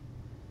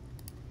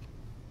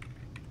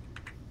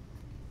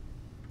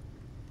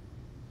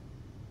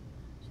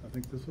 So I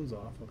think this one's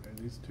off. Okay,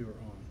 these two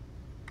are on.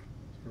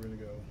 So we're going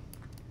to go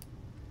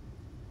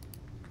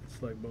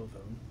select both of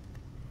them.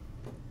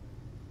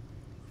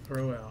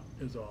 Throw out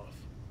is off.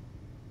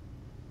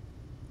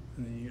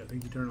 And then I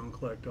think you turn on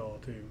collect all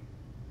too.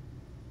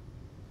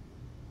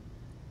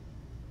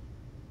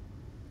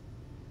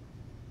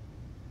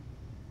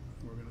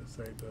 We're going to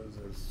save those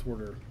as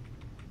sorter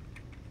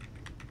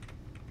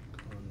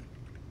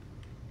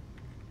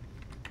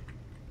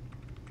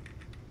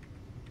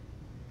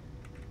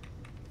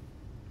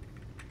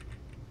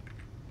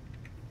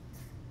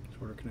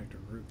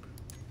connector group.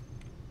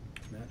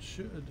 And that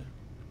should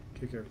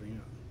kick everything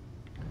out.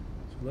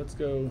 So let's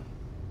go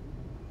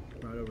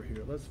right over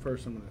here. I'm going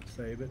to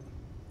save it.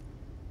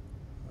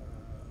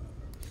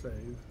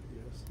 Save,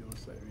 yes. You want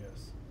to save,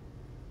 yes.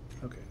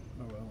 Okay.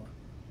 Oh well.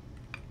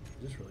 I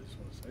just really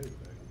want to save it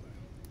back on there.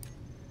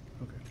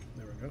 Okay,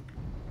 there we go.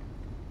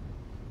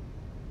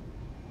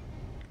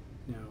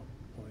 Now,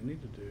 what I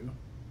need to do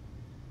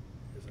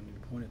is I need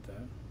to point at that.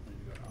 I need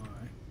to go to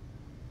I,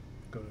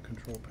 go to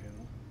control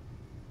panel.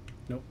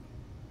 Nope.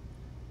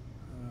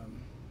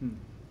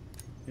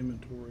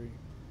 Inventory.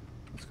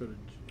 Let's go to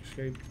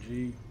escape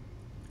G.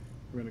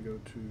 We're going to go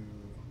to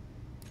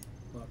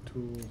lock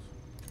tools,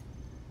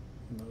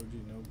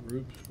 emoji, no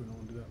groups. We don't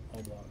want to do that.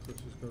 All blocks.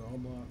 Let's just go to all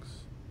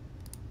blocks.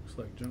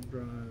 Select jump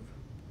drive.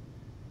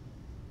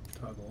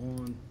 Toggle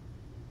on.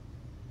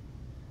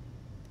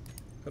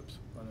 Oops.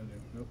 What did I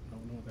do? Nope. I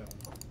don't want that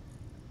one.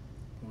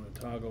 I want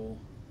to toggle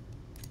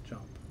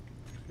jump.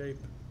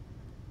 Escape.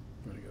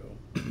 I'm going to go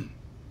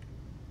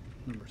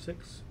number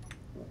 6.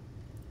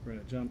 We're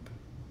going to jump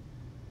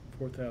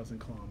 4,000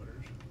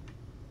 kilometers.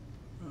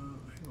 Hang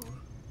on.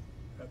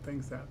 That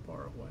thing's that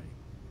far away.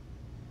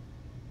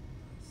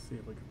 Let's see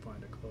if we can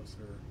find a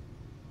closer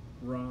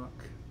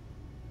rock.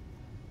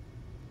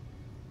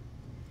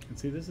 And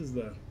see, this is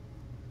the,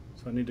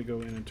 so I need to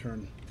go in and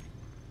turn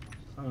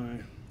I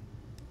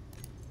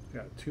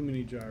got too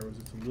many gyros.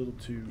 It's a little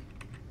too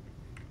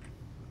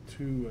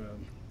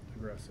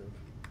aggressive.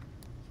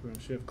 So we're going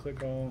to shift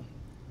click all.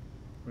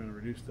 We're going to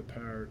reduce the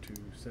power to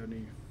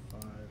 75%.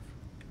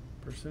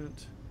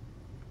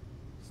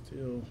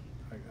 Still,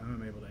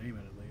 I'm able to aim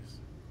it at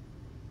least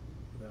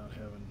without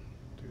having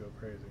to go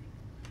crazy.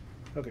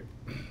 Okay,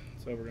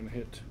 so we're going to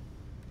hit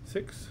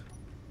 6,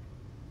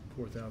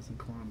 4,000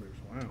 kilometers.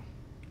 Wow.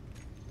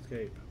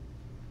 Escape.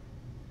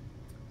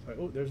 So,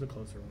 oh, there's a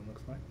closer one,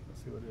 looks like.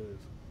 Let's see what it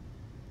is.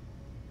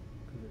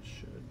 Because it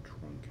should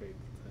truncate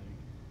the thing.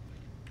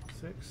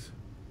 6.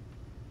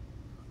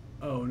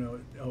 Oh, no.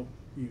 Oh,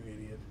 you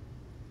idiot.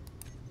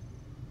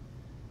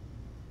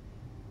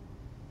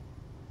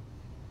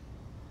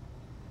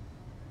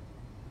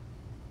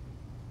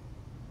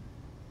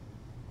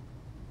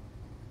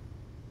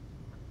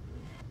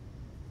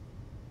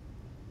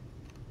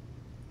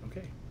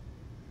 Okay,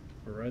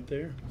 we're right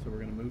there, so we're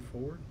going to move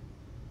forward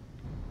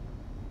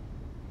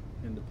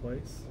into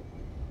place.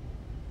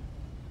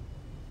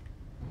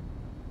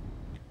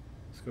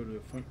 Let's go to the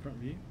front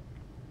view.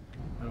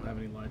 I don't have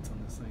any lights on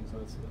this thing, so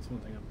that's one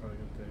thing I'm probably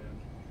going to add.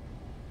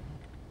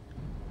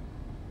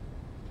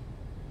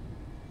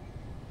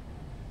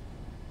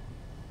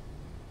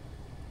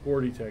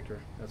 Ore detector,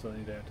 that's what I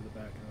need to add to the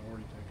back of the ore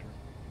detector.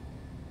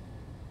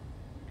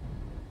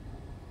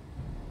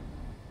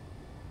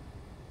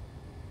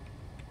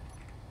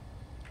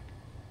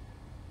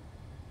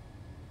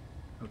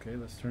 Okay,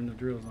 let's turn the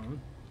drills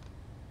on.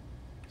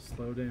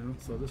 Slow down,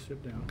 slow the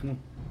ship down. Come on.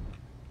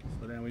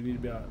 Slow down, we need to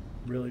be out.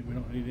 Really, we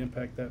don't need to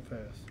impact that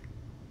fast.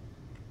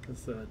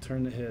 Let's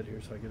turn the head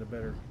here so I get a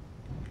better.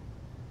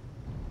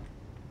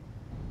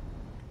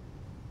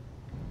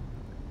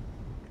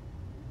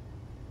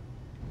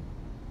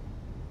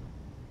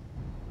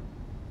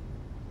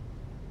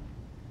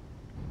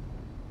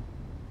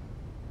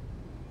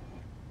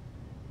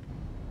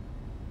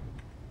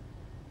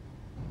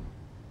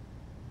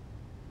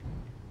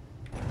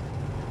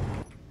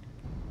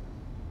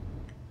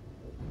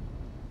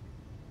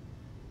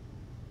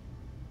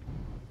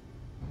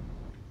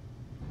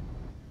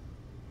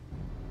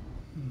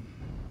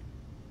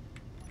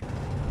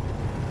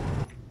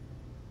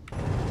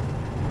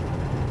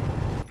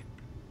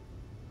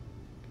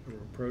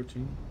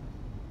 Approaching.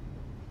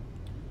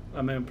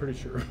 I mean, I'm pretty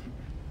sure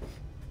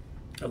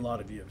a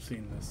lot of you have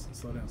seen this.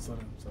 Slow down, slow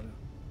down, slow down.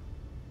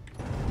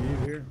 You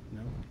here?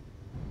 No.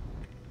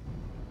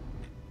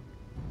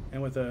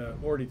 And with a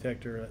ore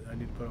detector, I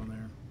need to put on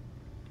there.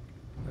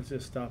 Let's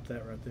just stop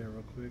that right there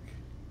real quick.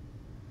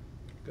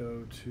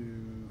 Go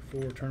to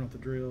 4, turn off the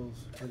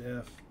drills, hit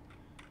F.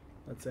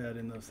 Let's add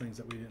in those things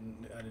that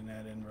I didn't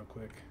add in real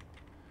quick.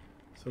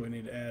 So we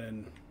need to add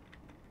in.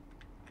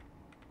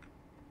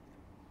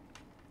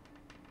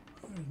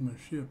 There's my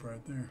ship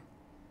right there.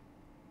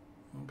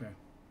 Okay.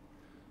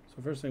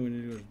 So first thing we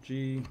need to do is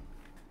G,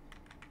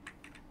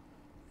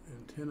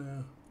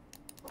 antenna.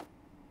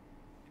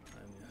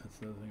 And that's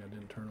the other thing I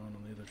didn't turn on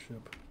the other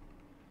ship.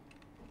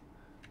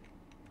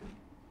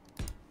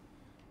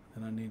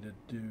 And I need to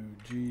do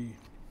G,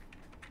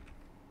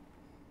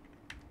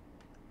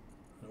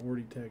 an ore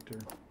detector.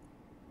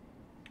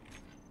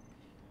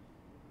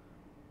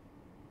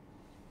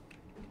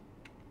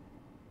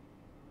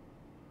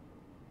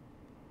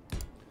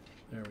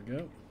 There we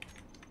go.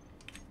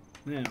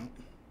 Now,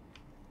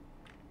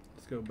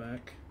 let's go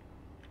back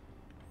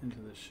into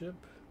the ship.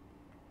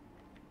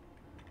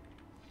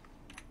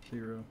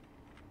 0.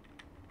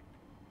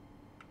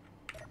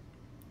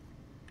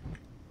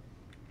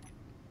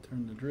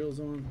 Turn the drills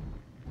on.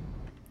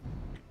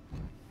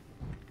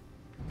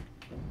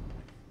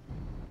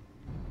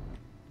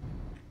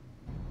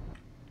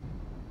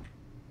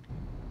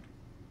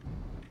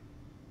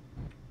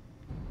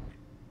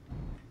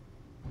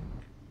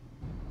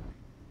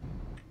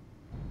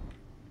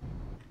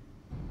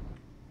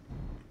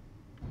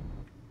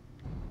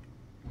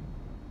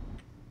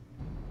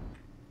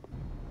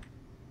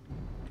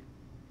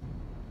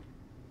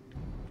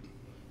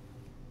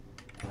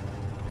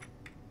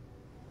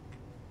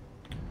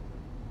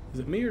 Is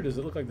it me, or does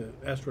it look like the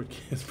asteroid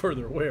is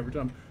further away every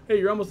time? Hey,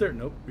 you're almost there.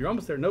 Nope. You're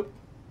almost there. Nope.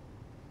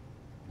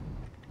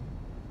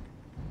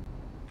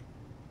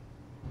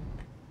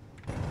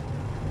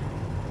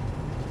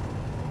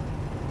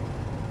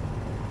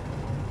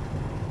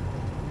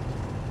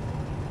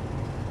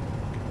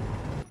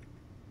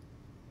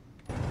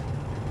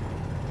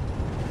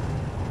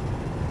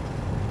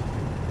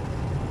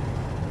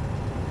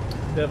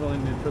 Definitely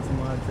need to put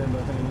some lights in,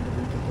 but I think I need to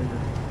reconfigure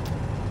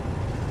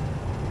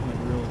my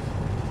drills.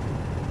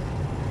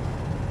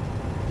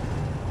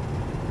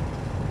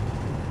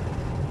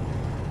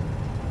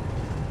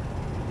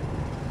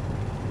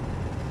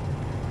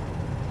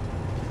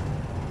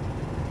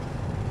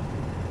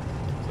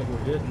 We're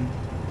hitting.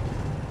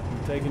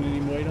 We're taking any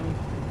weight on?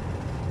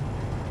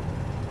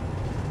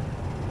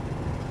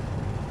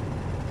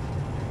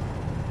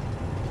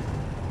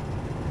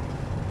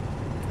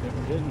 Yeah,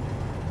 we're hitting.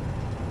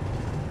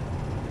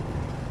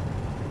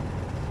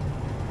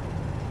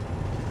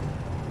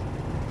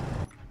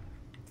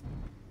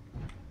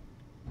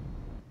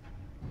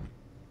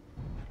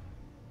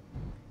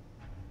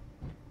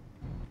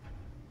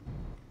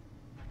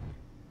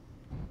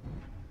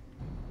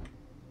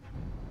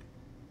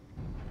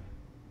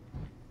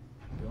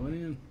 Going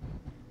in.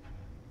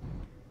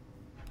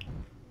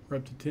 We're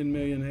up to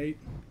 10,000,008.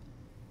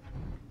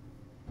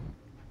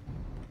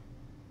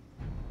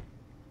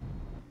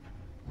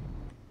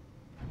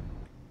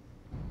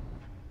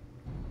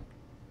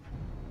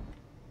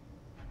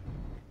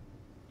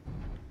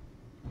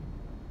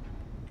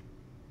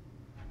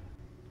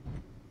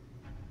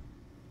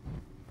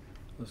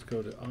 Let's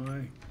go to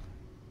I.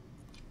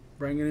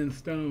 Bringing in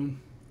stone.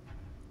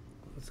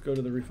 Let's go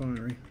to the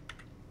refinery.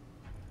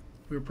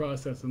 We're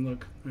processing.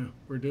 Look, yeah,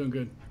 we're doing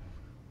good,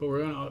 but we're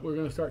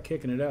gonna start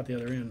kicking it out the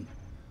other end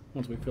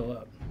once we fill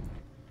up.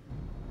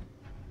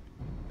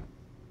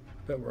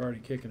 I bet we're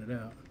already kicking it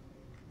out.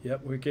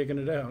 Yep, we're kicking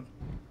it out.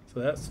 So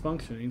that's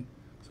functioning.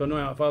 So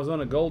now, if I was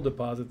on a gold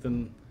deposit,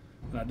 then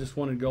and I just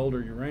wanted gold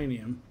or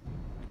uranium,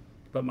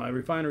 but my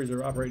refineries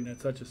are operating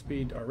at such a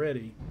speed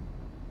already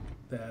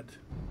that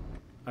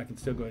I can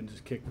still go ahead and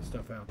just kick the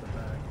stuff out the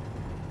back.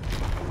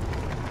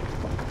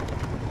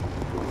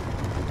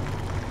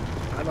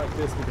 I like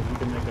this because you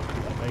can make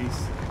a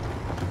base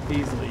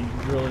easily. You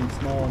drill in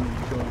small and then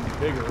you go in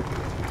bigger.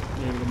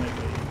 You're able to make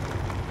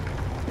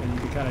and you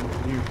can kind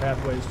of do your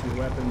pathways to your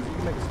weapons. You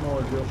can make a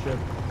smaller drill ship,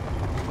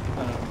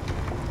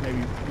 maybe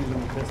using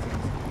the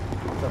pistons,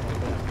 stuff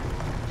like that.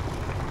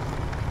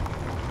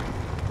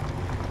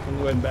 I'm going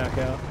to go ahead and back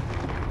out.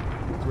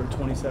 We're at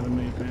 27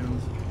 million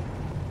pounds.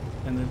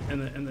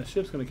 And the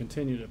ship's going to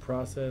continue to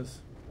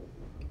process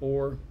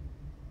ore.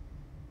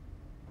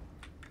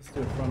 Let's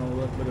do a frontal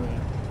look. Look at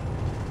that.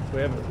 So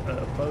we have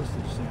a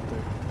postage stamp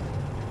there.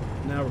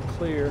 Now we're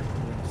clear.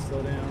 We're going to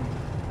slow down.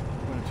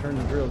 We're going to turn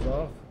the drills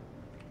off.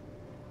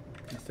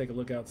 Let's take a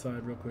look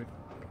outside real quick.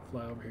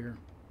 Fly over here.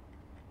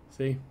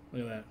 See?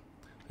 Look at that.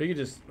 So you can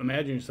just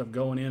imagine yourself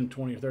going in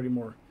 20 or 30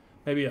 more,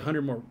 maybe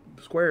 100 more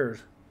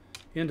squares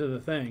into the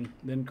thing,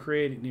 then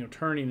creating,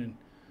 turning and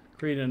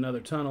creating another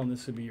tunnel, and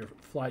this would be your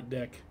flight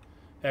deck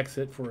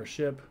exit for a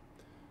ship.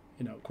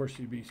 Of course,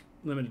 you'd be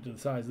limited to the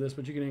size of this,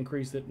 but you can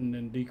increase it and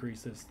then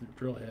decrease this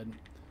drill head,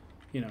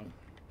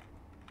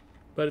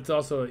 But it's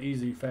also an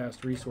easy,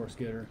 fast resource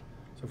getter.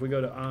 So if we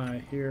go to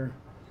I here,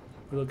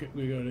 we go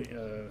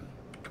to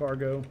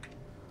cargo.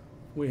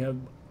 We have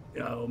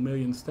a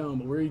million stone,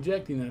 but we're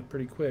ejecting that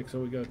pretty quick. So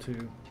we go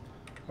to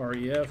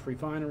REF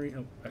refinery.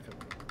 Oh, back up.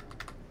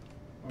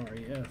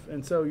 REF.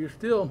 And so you're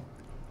still,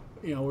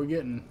 you know,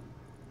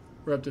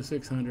 we're up to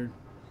 600.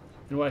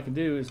 And what I can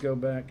do is go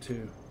back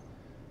to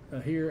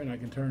here, and I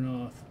can turn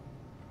off,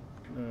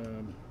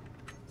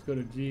 let's go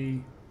to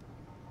G,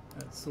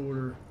 that's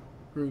sorter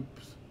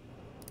groups,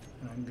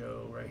 and I can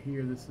go right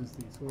here, this is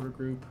the sorter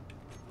group.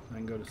 I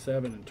can go to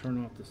 7 and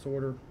turn off the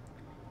sorter.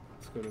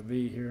 Let's go to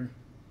V here.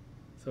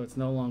 So it's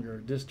no longer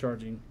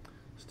discharging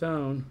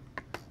stone.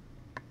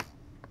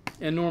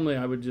 And normally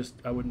I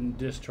wouldn't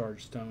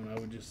discharge stone. I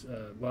would just,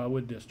 well, I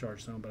would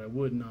discharge stone, but I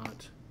would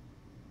not.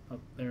 Up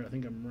there, I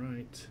think I'm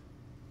right.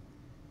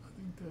 I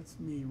think that's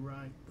me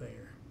right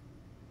there.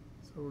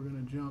 So we're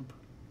gonna jump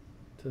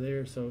to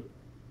there. So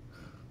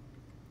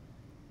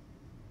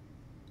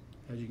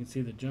as you can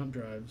see, the jump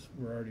drives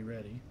were already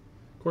ready.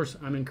 Of course,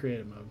 I'm in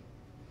creative mode.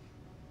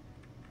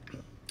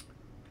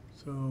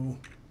 So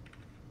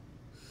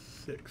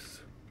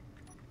 6.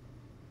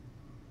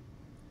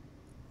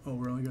 Oh,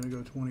 we're only going to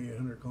go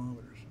 2,800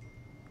 kilometers.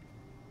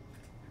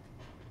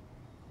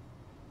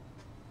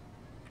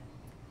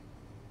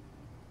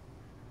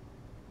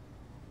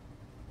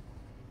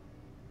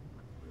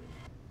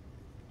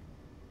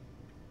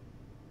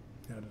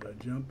 Now, did I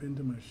jump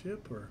into my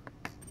ship, or?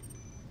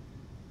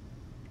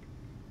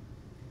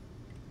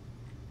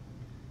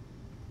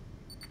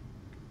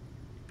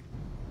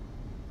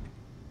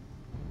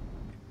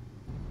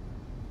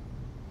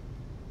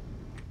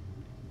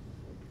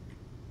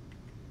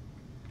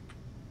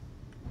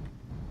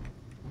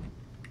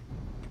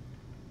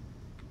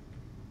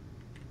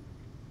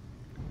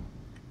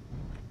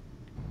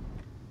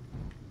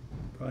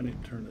 Probably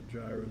need to turn the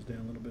gyros down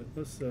a little bit.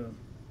 Let's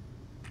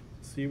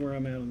see where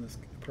I'm at on this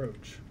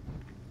approach.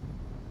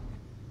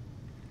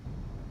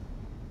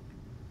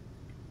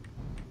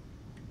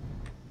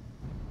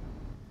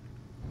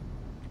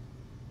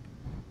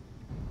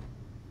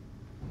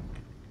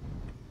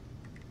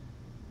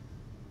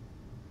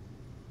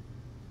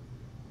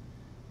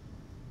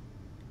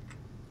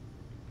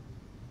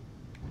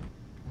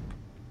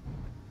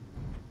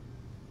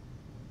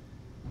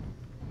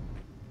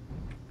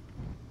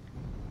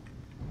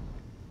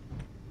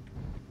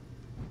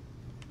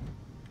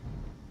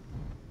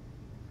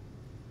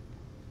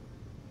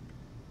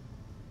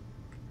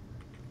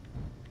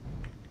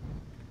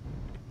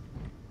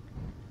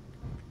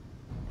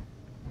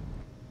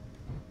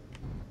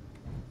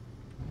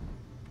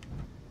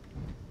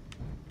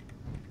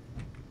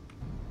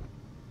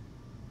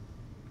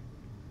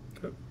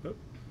 Oh, oh.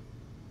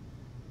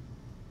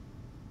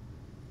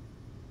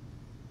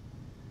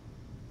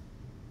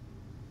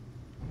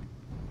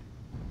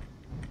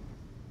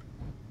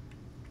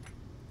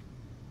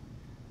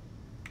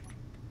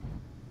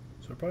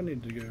 So I probably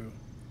need to go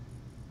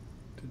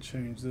to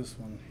change this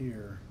one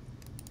here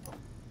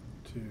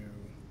to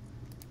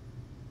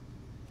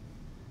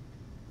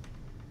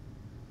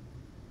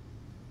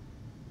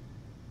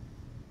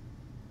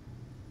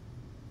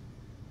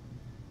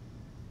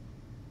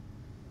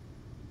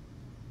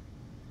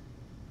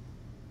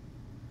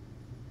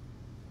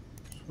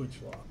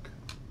switch lock.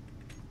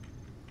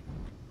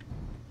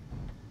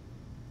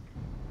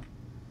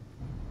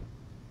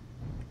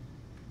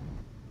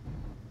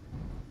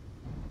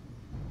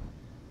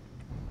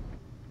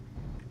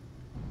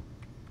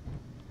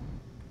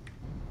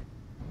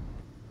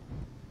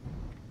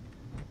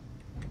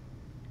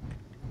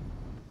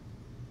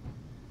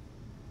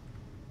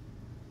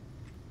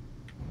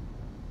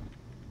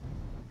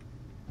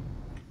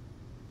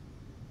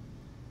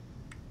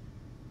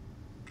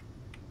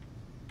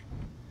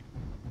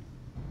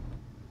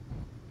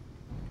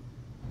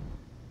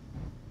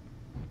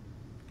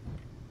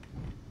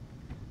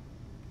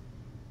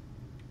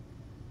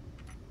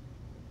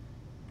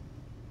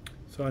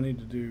 So I need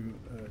to do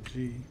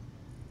G,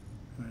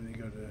 and I need to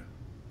go to,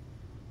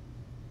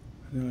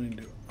 and then I need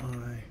to do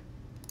I,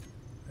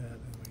 that,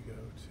 and we go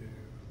to,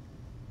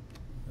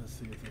 let's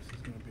see if this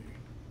is going to be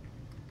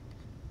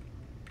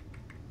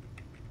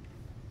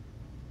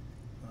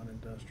not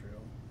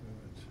industrial.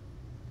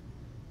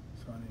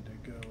 So I need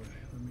to go,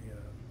 let me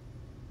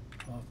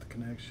off the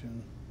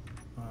connection,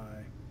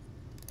 I,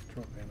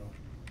 control panel,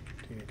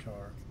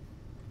 THR,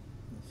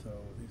 and so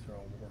these are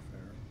all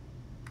warfare.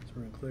 So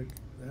we're going to click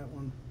that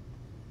one.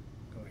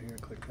 Go here,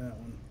 click that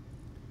one,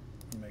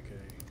 and make a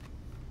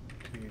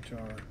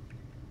THR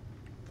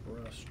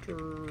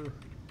thruster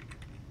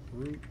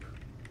group.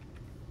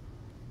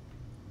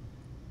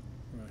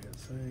 We're going to hit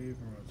save,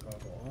 we're going to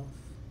toggle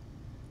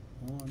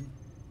off, on.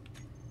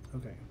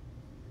 Okay,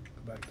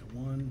 go back to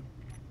 1,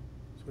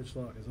 switch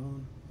lock is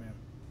on, man.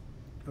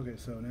 Okay,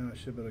 so now I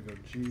should be able to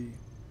go G,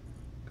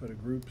 go to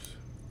groups,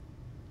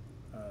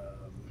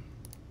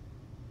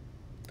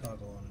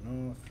 toggle on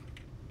and off.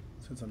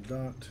 Since I'm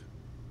docked,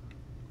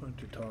 I'm going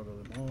to toggle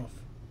them off,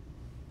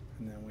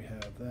 and then we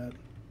have that,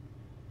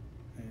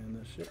 and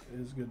the ship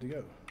is good to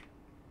go.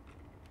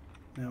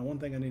 Now, one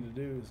thing I need to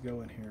do is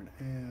go in here and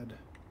add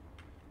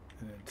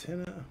an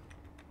antenna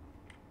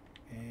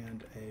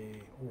and a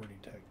ore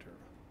detector.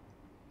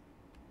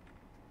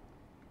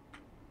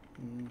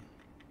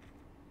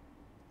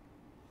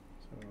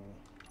 So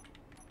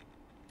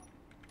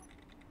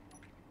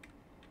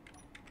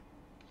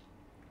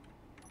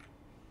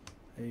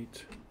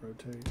 8,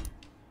 rotate.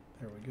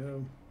 There we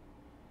go.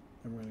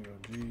 And we're going to go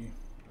G,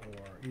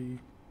 O-R-E.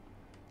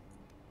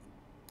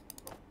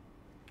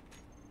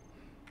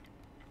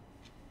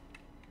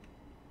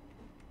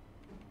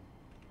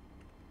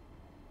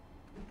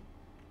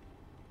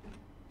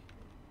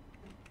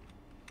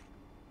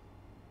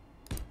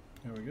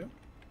 There we go.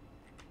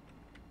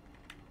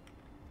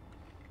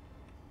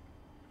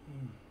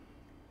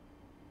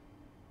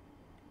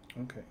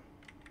 Okay.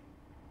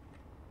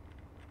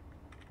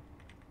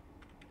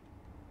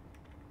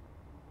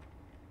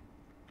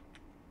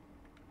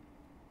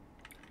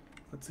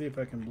 Let's see if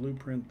I can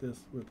blueprint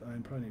this with, I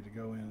probably need to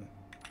go in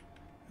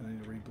and I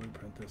need to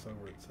re-blueprint this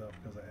over itself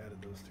because I added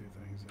those two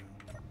things in.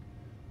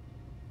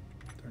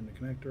 Turn the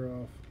connector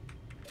off,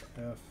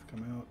 F,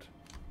 come out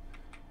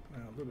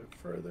a little bit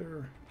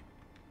further,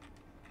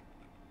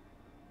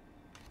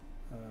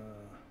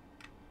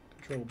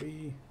 Control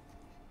B,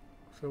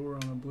 so we're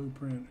on a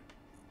blueprint,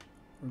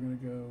 we're going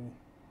to go,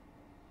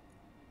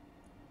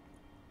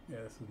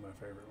 yeah, this is my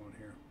favorite one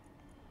here.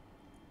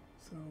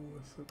 So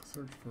let's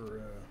search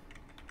for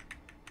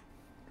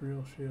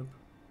drill ship.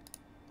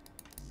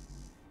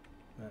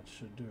 That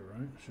should do it,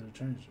 right? Should have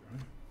changed it,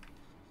 right?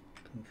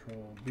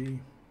 Control B.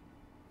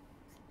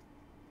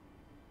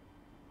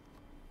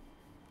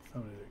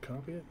 Oh, did it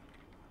copy it?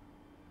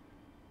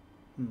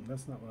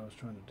 That's not what I was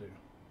trying to do.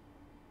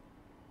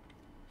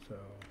 So,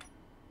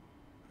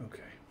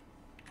 okay.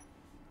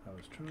 I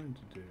was trying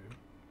to do,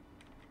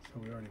 so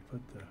we already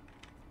put the,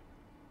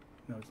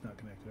 no, it's not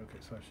connected. Okay,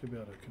 so I should be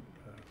able to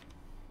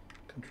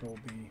Control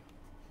B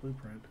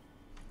blueprint.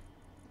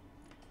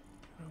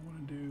 What I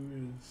want to do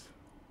is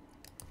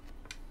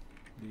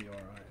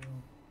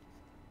DRIL.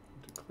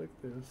 To click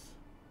this,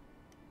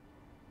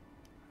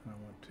 I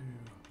want to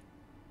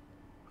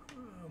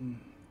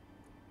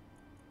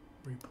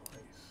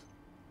replace.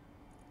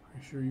 Are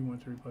you sure you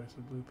want to replace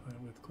the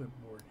blueprint with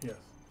clipboard? Yes.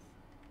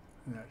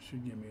 And that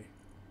should give me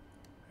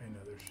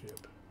another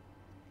ship.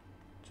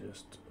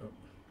 Just up.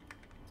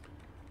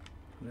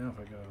 Now if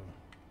I go,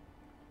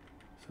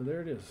 so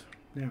there it is.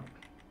 Now,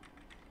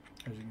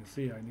 as you can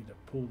see, I need to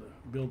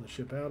build the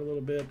ship out a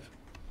little bit.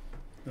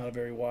 Not a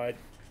very wide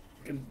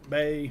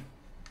bay.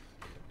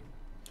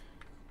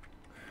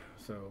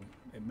 So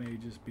it may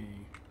just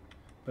be,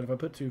 but if I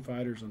put 2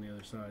 fighters on the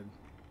other side,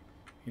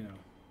 you know,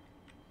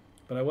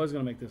 but I was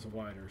going to make this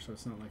wider, so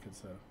it's not like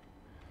it's a,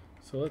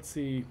 so let's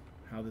see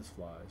how this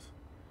flies,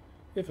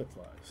 if it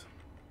flies.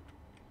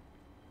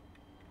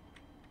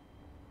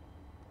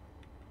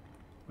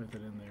 With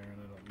it in there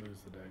and I don't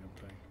lose the daggum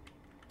thing.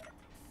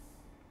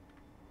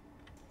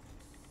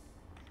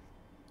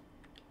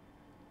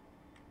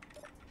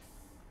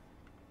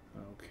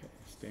 Okay,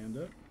 stand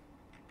up,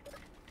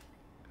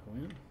 go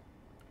in.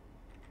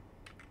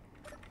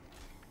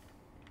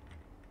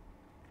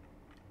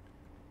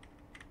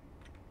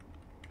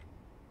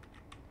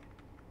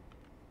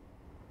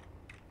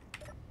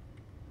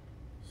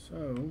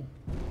 So,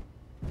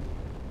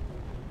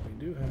 we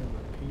do have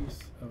a piece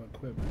of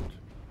equipment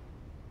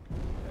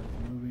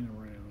that's moving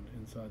around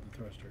inside the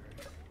thruster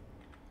area.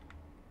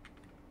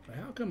 But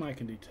how come I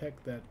can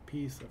detect that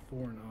piece of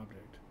foreign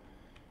object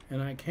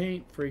and I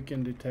can't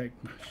freaking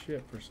detect my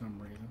ship for some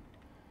reason?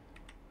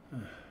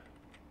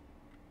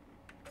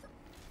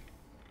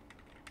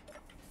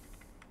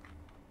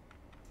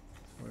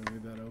 So we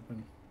leave that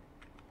open.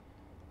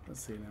 Let's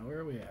see now, where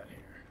are we at here?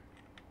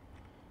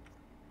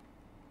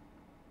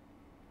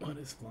 What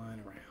is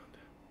flying around?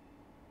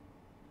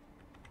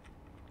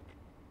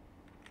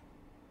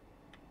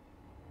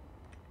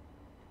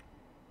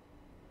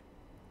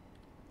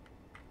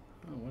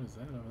 Oh, what is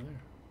that over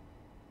there?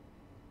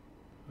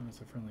 Oh,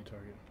 that's a friendly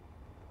target.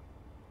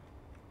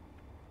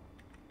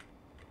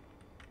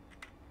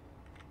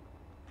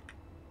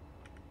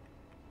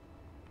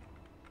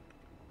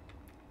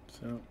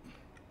 So,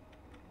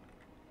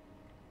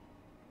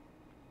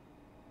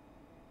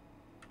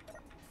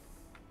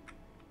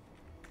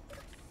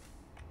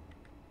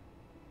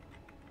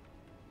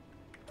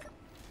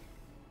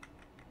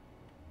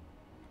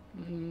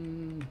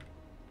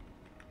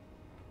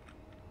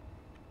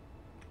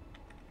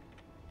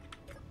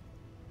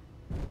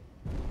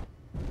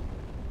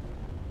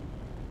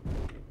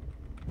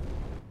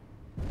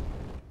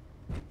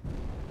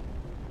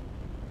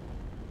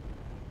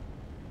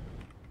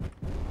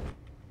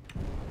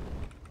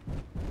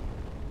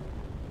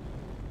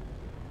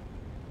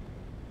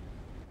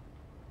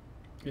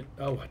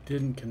 oh, I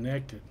didn't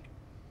connect it.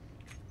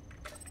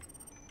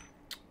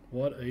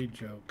 What a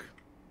joke.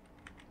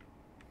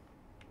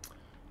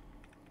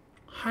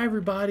 Hi,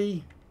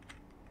 everybody.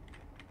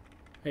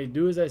 Hey,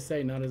 do as I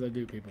say, not as I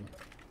do, people.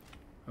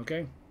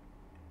 Okay?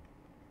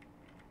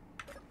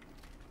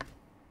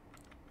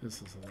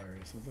 This is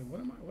hilarious. I was like, what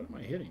am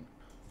I hitting?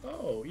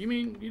 Oh, you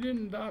mean you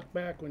didn't dock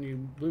back when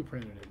you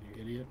blueprinted it,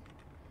 you idiot.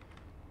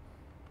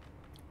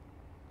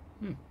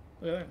 Look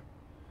at that.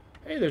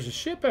 Hey, there's a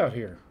ship out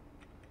here.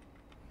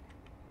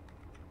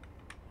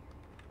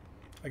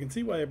 I can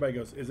see why everybody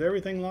goes, is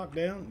everything locked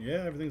down?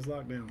 Yeah, everything's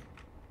locked down.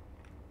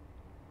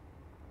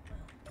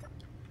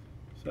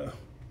 So,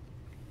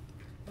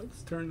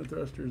 turn the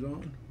thrusters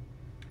on.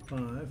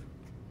 5.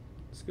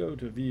 Let's go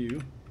to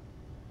view.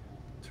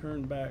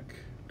 Turn back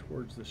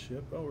towards the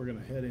ship. Oh, we're going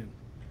to head in.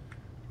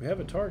 We have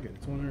a target.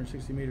 It's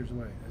 160 meters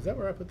away. Is that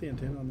where I put the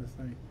antenna on this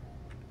thing?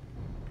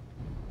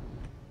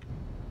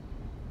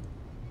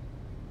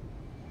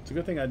 It's a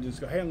good thing I just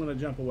go, hey, I'm going to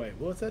jump away.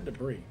 Well, it's that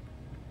debris.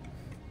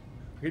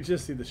 I can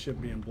just see the ship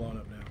being blown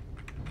up now.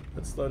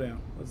 Let's slow down.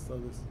 Let's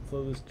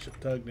slow this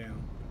tug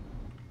down.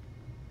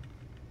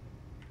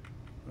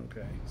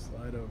 Okay,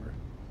 slide over.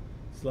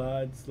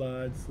 Slide,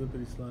 slide,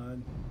 slippity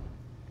slide.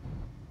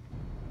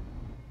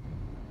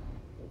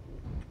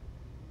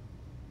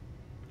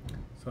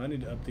 So I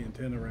need to up the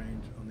antenna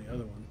range on the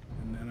other one,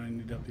 and then I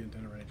need to up the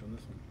antenna range on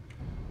this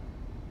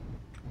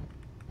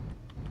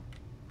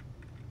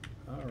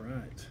one. All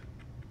right.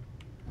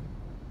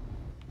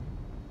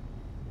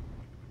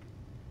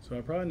 So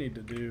I probably need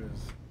to do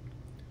is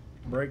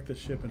break the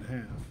ship in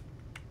half,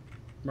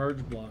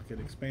 merge block it,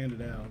 expand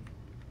it out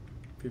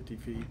 50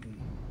 feet, and,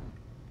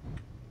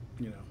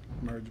 you know,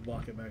 merge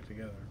block it back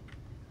together.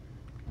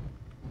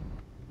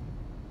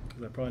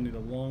 Because I probably need a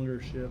longer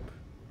ship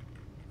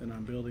than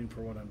I'm building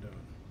for what I'm doing.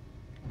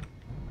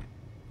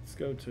 Let's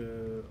go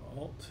to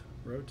Alt,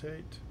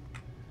 rotate.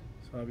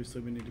 So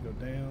obviously we need to go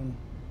down,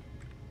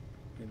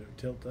 need to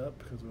tilt up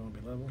because we want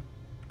to be level.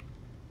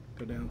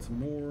 Go down some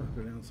more,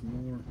 go down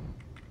some more.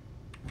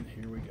 And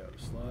here we go.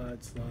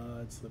 Slide,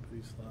 slide,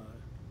 slippity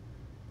slide.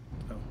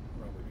 Oh,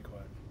 Robert, be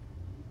quiet.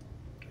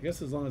 I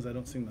guess as long as I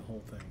don't sing the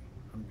whole thing,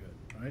 I'm good,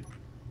 right?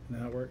 And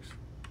how it works?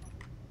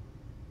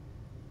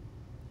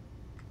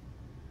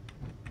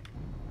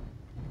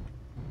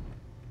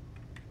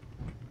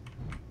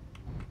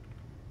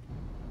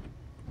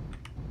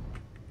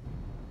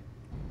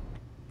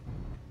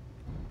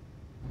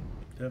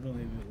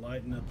 Definitely need to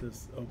lighten up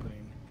this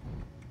opening.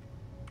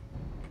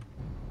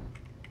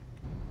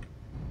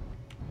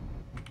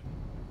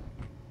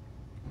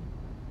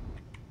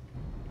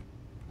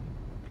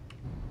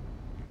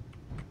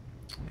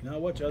 You know, I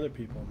watch other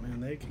people, man,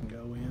 they can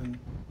go in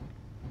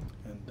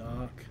and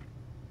dock,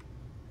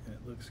 and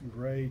it looks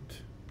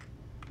great.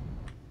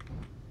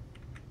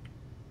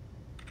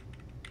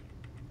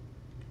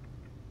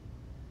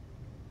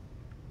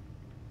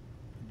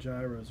 The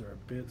gyros are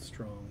a bit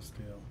strong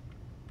still.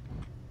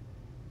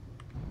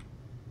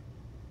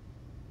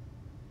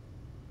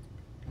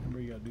 Remember,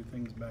 you gotta do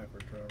things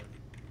backwards, Robert.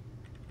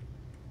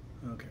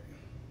 Okay.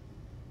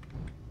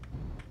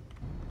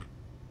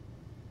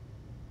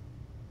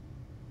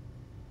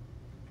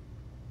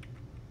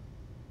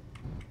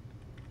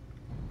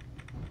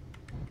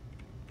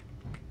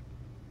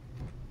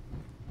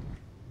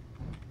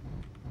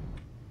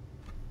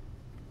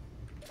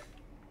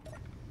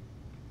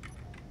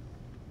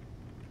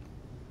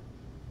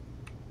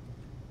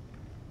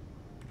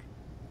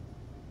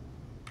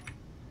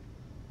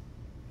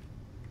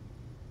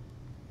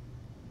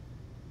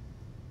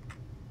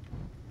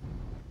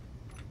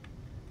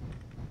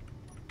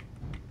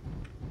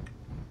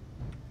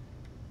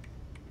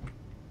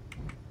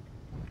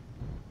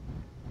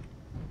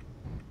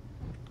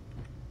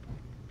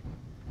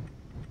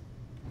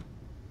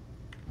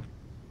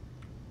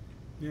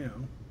 Yeah.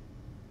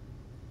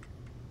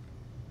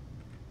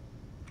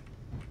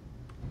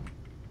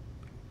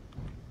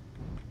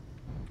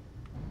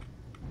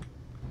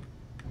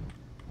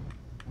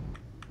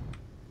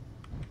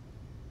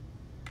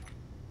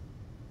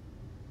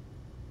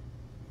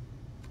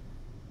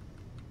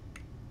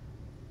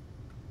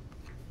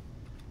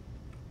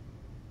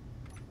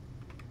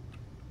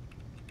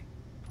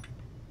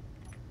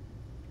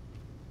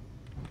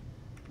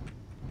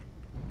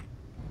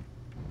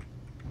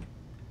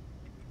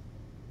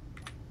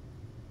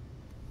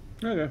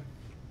 Okay.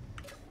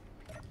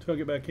 So I'll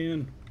get back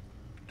in,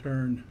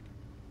 turn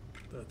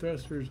the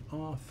thrusters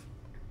off,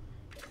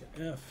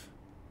 to F.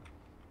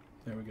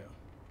 There we go.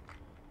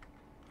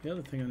 The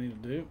other thing I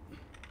need to do,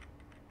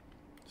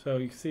 so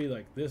you can see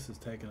like this is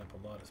taking up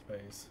a lot of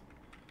space.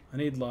 I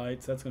need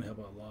lights, that's going to help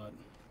out a lot.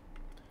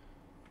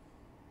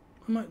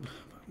 I might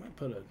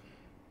put a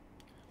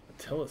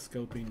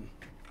telescoping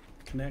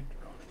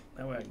connector on it.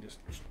 That way I can just,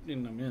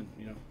 I'm in,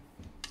 you know.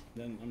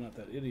 Then I'm not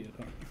that idiot,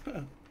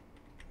 huh?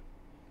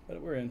 But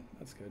we're in.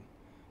 That's good.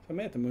 So I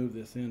may have to move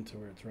this in to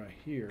where it's right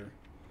here.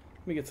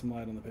 Let me get some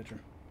light on the picture.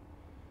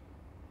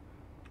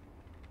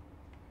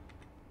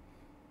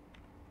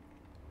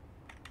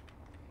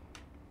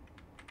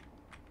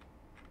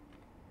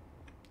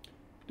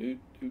 Yeah,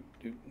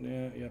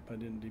 yep, I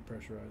didn't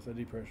depressurize. I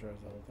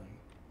depressurized the whole thing.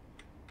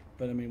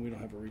 But I mean, we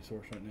don't have a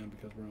resource right now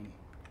because we're on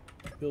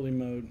building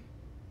mode.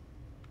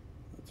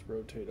 Let's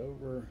rotate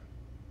over.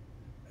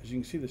 As you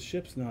can see, the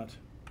ship's not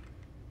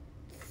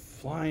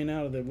flying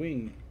out of the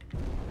wing.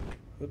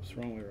 Oops,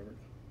 wrong way, Robert.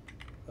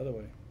 Other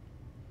way.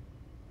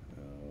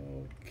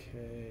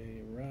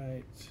 Okay,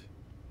 right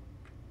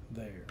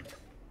there.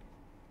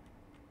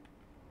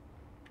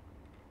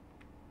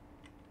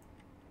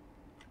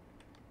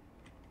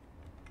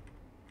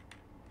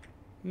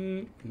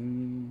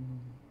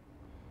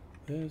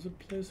 There's a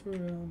place where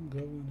I'm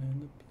going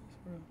and the place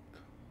where I'm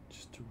going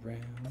just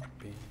around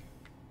me.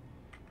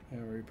 Yeah,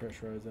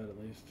 repressurize that at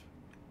least.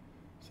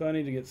 So I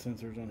need to get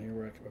sensors on here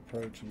where I can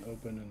approach and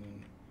open and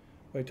then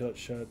wait till it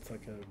shuts,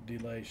 like a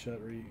delay shut,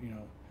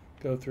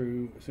 go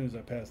through. As soon as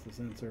I pass the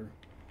sensor,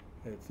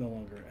 it's no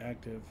longer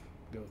active.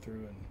 Go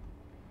through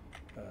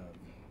and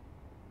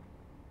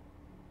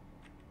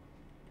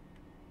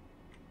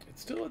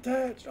it's still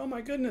attached. Oh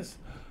my goodness,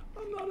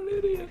 I'm not an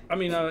idiot. I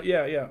mean,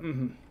 yeah.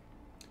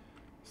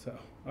 So,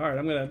 all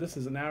right, this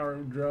is an hour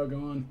drug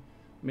on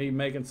me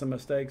making some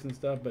mistakes and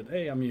stuff, but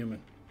hey, I'm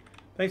human.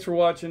 Thanks for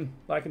watching.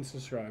 Like and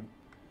subscribe.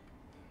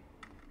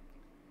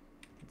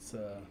 Let's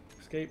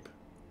escape.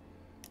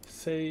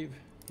 Save.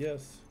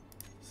 Yes.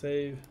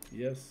 Save.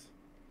 Yes.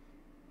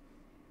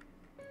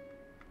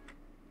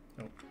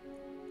 No.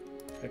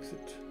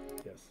 Exit.